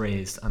head was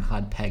erased and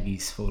had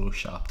Peggy's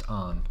photoshopped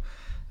on.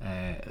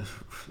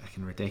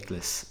 Fucking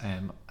ridiculous.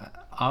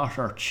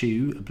 Arthur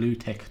Chew, a blue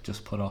tick,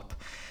 just put up.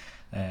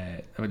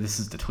 This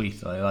is the tweet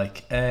that I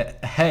like.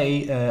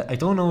 Hey, I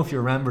don't know if you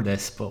remember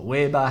this, but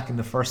way back in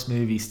the first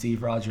movie,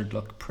 Steve Rogers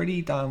looked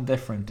pretty damn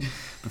different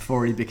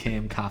before he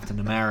became Captain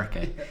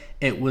America.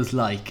 It was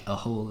like a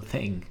whole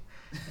thing.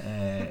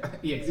 Yeah, 'cause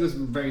he was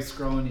very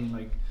scrawny,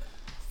 like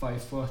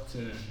 5 foot.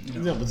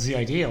 That was the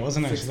idea,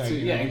 wasn't it?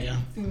 6'2", yeah,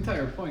 the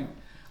entire point.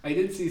 I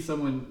did see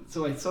someone.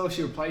 So I saw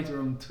she replied to her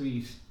own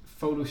tweet,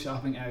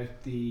 photoshopping out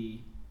the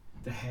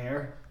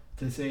hair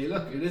to say,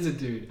 "Look, it is a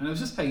dude," and it was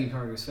just Peggy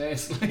Carter's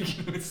face.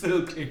 Like it's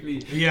still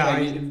clearly. Yeah,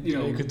 Peggy,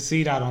 you could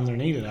see that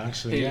underneath it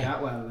actually. Peggy Yeah.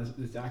 Atwell is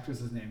the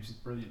actress's name. She's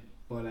brilliant.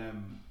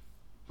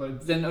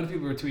 But then other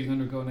people were tweeting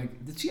under, going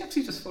like, "Did she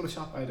actually just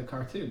Photoshop out a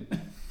cartoon?"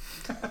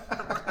 Like,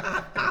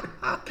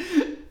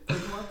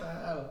 what the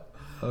hell?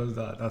 How's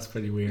that? That's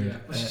pretty weird. Yeah,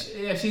 but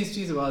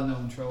she's a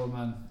well-known troll,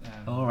 man.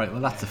 All right,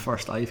 well, that's the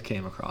first I've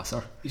came across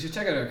her. You should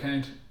check out her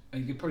account.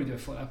 You could probably do a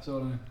full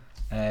episode on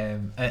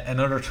it.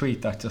 Another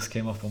tweet that just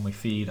came up on my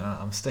feed, and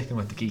I'm sticking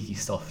with the geeky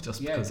stuff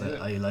just Yeah, because do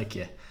it. I like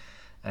you.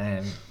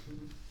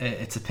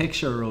 It's a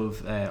picture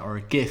of, or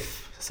a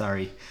GIF,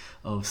 sorry,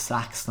 of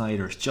Zack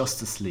Snyder's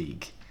Justice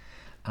League,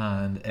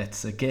 and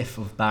it's a gif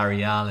of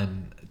Barry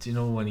Allen. Do you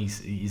know when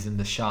he's in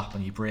the shop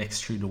and he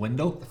breaks through the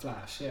window? The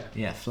Flash, yeah.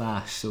 Yeah,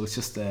 Flash. So it's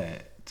just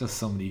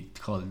somebody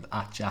called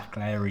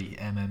 @JackLarry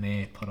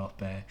MMA put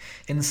up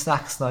in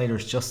Zack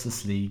Snyder's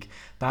Justice League,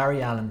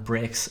 Barry Allen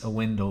breaks a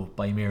window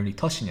by merely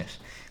touching it.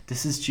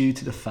 This is due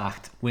to the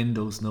fact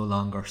Windows no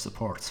longer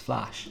supports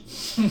Flash.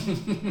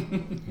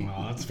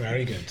 Oh, that's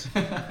very good.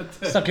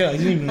 It's not good. I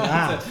didn't even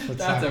laugh.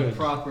 That's a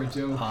proper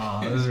joke.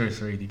 Oh, this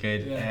is really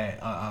good. Yeah.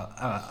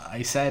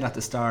 I said at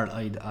the start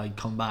I'd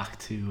come back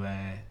to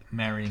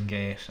Marion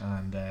Gate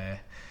and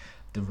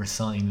the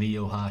Resign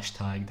Leo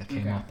hashtag that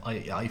came up.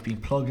 I've been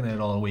plugging it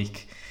all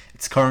week.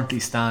 It's currently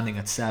standing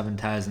at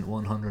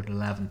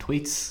 7,111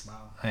 tweets.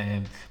 Wow.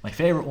 My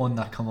favourite one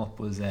that come up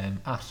was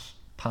at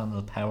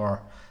Panel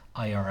Power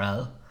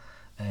IRL,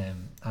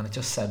 and it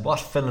just said, what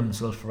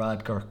films will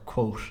Faradgar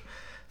quote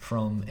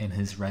from in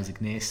his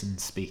resignation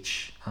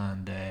speech,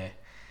 and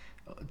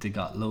they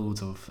got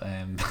loads of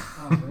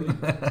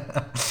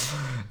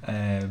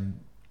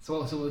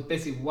So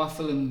basically, what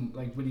film,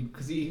 like, would he?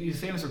 Because he was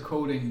famous for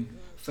quoting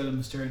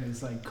films during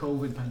his like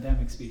COVID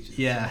pandemic speeches.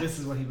 Yeah. So this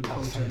is what he would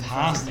quote during his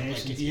Fantastic.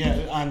 resignation Like, speech.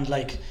 yeah, and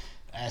like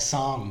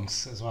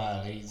songs as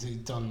well. He's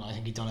done. I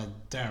think he done a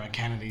Dermot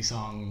Kennedy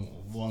song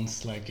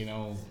once. Like, you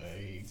know,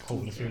 he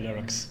quoted a few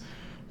lyrics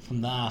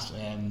from that.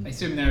 I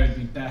assume now it'd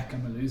be Beck,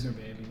 I'm a Loser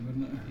Baby,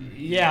 wouldn't it?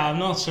 Yeah, I'm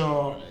not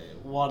sure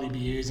what he'd be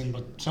using,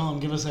 but Sean,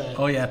 give us a.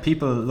 Oh yeah,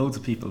 loads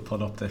of people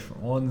put up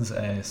different ones.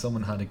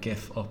 Someone had a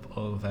gif up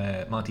of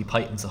Monty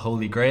Python's The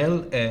Holy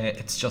Grail.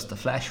 It's just a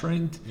flesh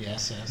ring.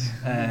 Yes.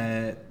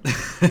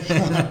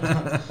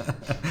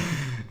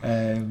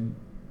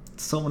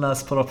 Someone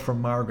else put up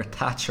from Margaret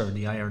Thatcher,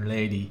 the Iron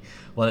Lady.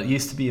 Well, it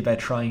used to be about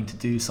trying to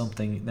do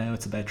something, now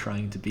it's about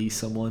trying to be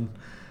someone.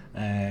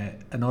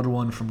 Another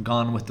one from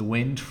Gone with the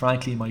Wind.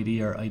 Frankly, my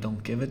dear, I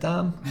don't give a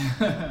damn.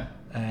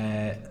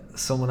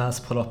 Someone else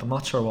put up, I'm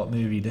not sure what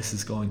movie this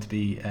is going to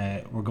be.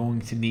 We're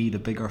going to need a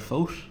bigger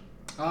foat.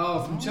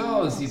 Oh, from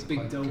Jaws, he's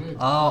big dope.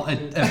 Oh, a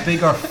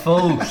bigger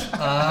foat. Okay.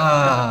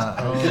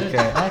 I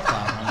like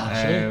that one,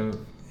 actually.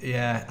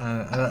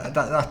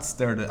 That's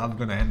there. I'm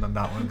going to end on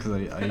that one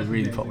because I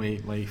really put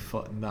my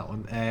foot in that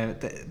one.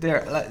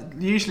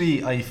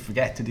 Usually I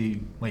forget to do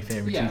my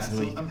favourite tweets of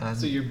the week, and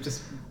so you're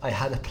just. I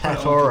had a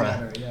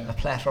together,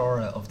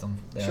 plethora of them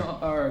there.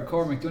 Sean, or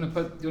Cormac, do you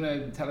want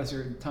to tell us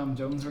your Tom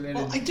Jones related?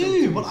 Well, I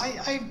do, but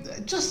I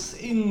just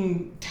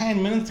in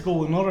 10 minutes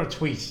ago another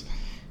tweet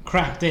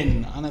cracked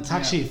in, and it's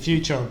actually a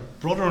future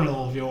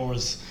brother-in-law of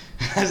yours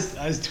has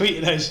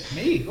tweeted out.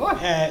 Me?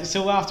 What?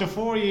 So after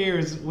 4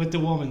 years with the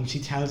woman, she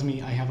tells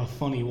me I have a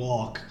funny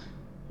walk.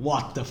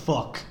 What the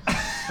fuck?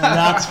 And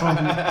that's from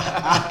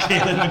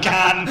Kaelin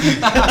McCann.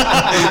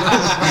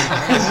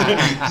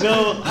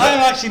 So I'm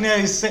actually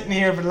now sitting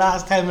here for the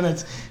last 10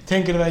 minutes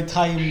thinking about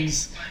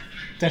times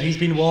that he's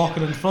been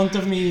walking in front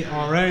of me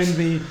or around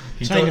me,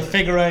 trying to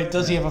figure out,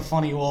 does he have a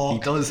funny walk? He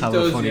does have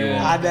a funny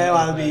walk. And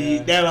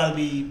now I'll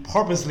be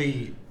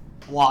purposely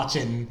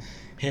watching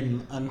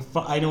him, and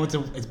I know it's a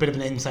bit of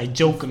an inside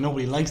joke and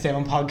nobody likes them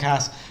on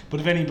podcasts,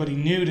 but if anybody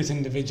knew this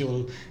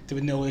individual, they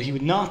would know that he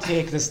would not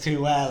take this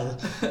too well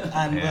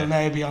and will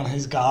now be on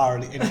his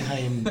guard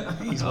anytime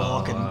he's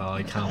walking. Oh,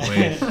 I can't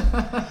wait.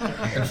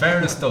 In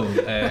fairness though,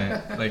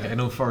 like I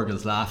know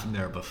Fergal's laughing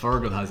there, but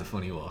Fergal has a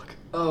funny walk.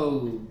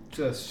 Oh,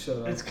 just shut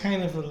up. It's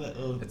kind of a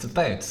little It's a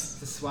bounce.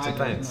 It's a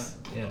swagger, isn't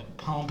Yeah.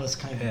 pompous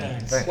kind of Yeah.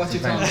 dance. Right. What's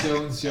your Tom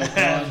Jones joke?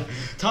 Go on.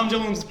 Tom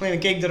Jones is playing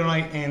a gig the other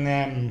night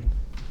in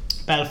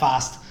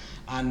Belfast,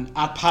 and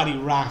at Paddy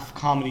Raff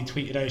Comedy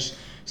tweeted out,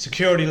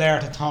 security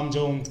alert at Tom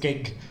Jones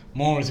gig,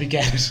 more as we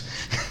get it.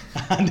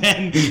 And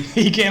then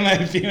he came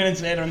out a few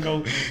minutes later and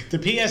go, the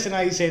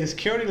PSNI say the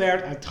security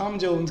alert at Tom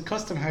Jones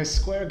Custom House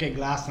Square gig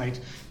last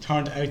night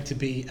turned out to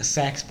be a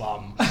sex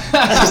bomb. But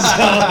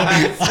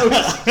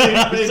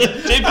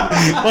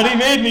he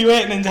made me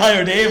wait an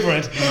entire day for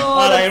it,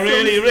 and I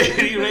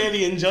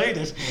really enjoyed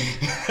it.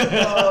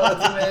 Oh,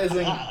 that's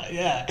amazing.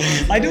 Yeah,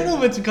 I don't know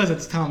if it's because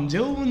it's Tom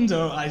Jones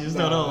or I just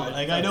don't know.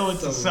 Like, I know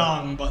it's a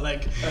song, but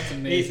like That's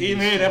amazing. he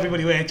made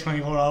everybody wait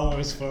 24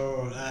 hours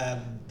for the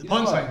You know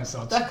punchline what? and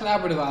such. That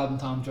collaborative album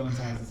Tom Jones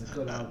has is a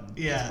good album. Just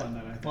Yeah, putting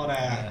that out but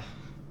there.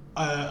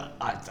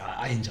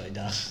 I enjoyed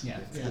that. Yeah,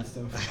 it's good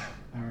stuff.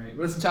 All right.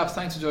 Well, listen, chaps,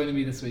 thanks for joining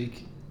me this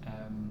week.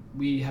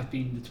 We have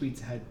been the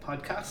Tweets Ahead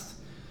podcast.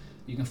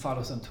 You can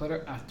follow us on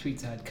Twitter at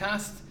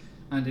TweetsAheadCast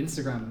and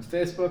Instagram and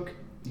Facebook.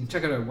 You can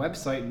check out our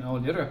website and all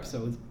the other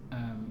episodes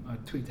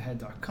at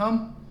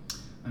tweetahead.com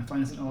and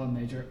find us on all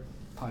major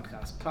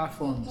podcast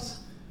platforms.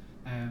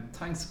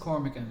 Thanks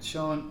Cormac and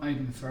Sean. I've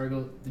been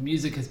Fergal. The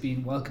music has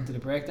been Welcome to the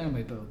Breakdown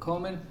by Bill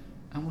Coleman,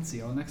 and we'll see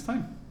you all next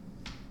time.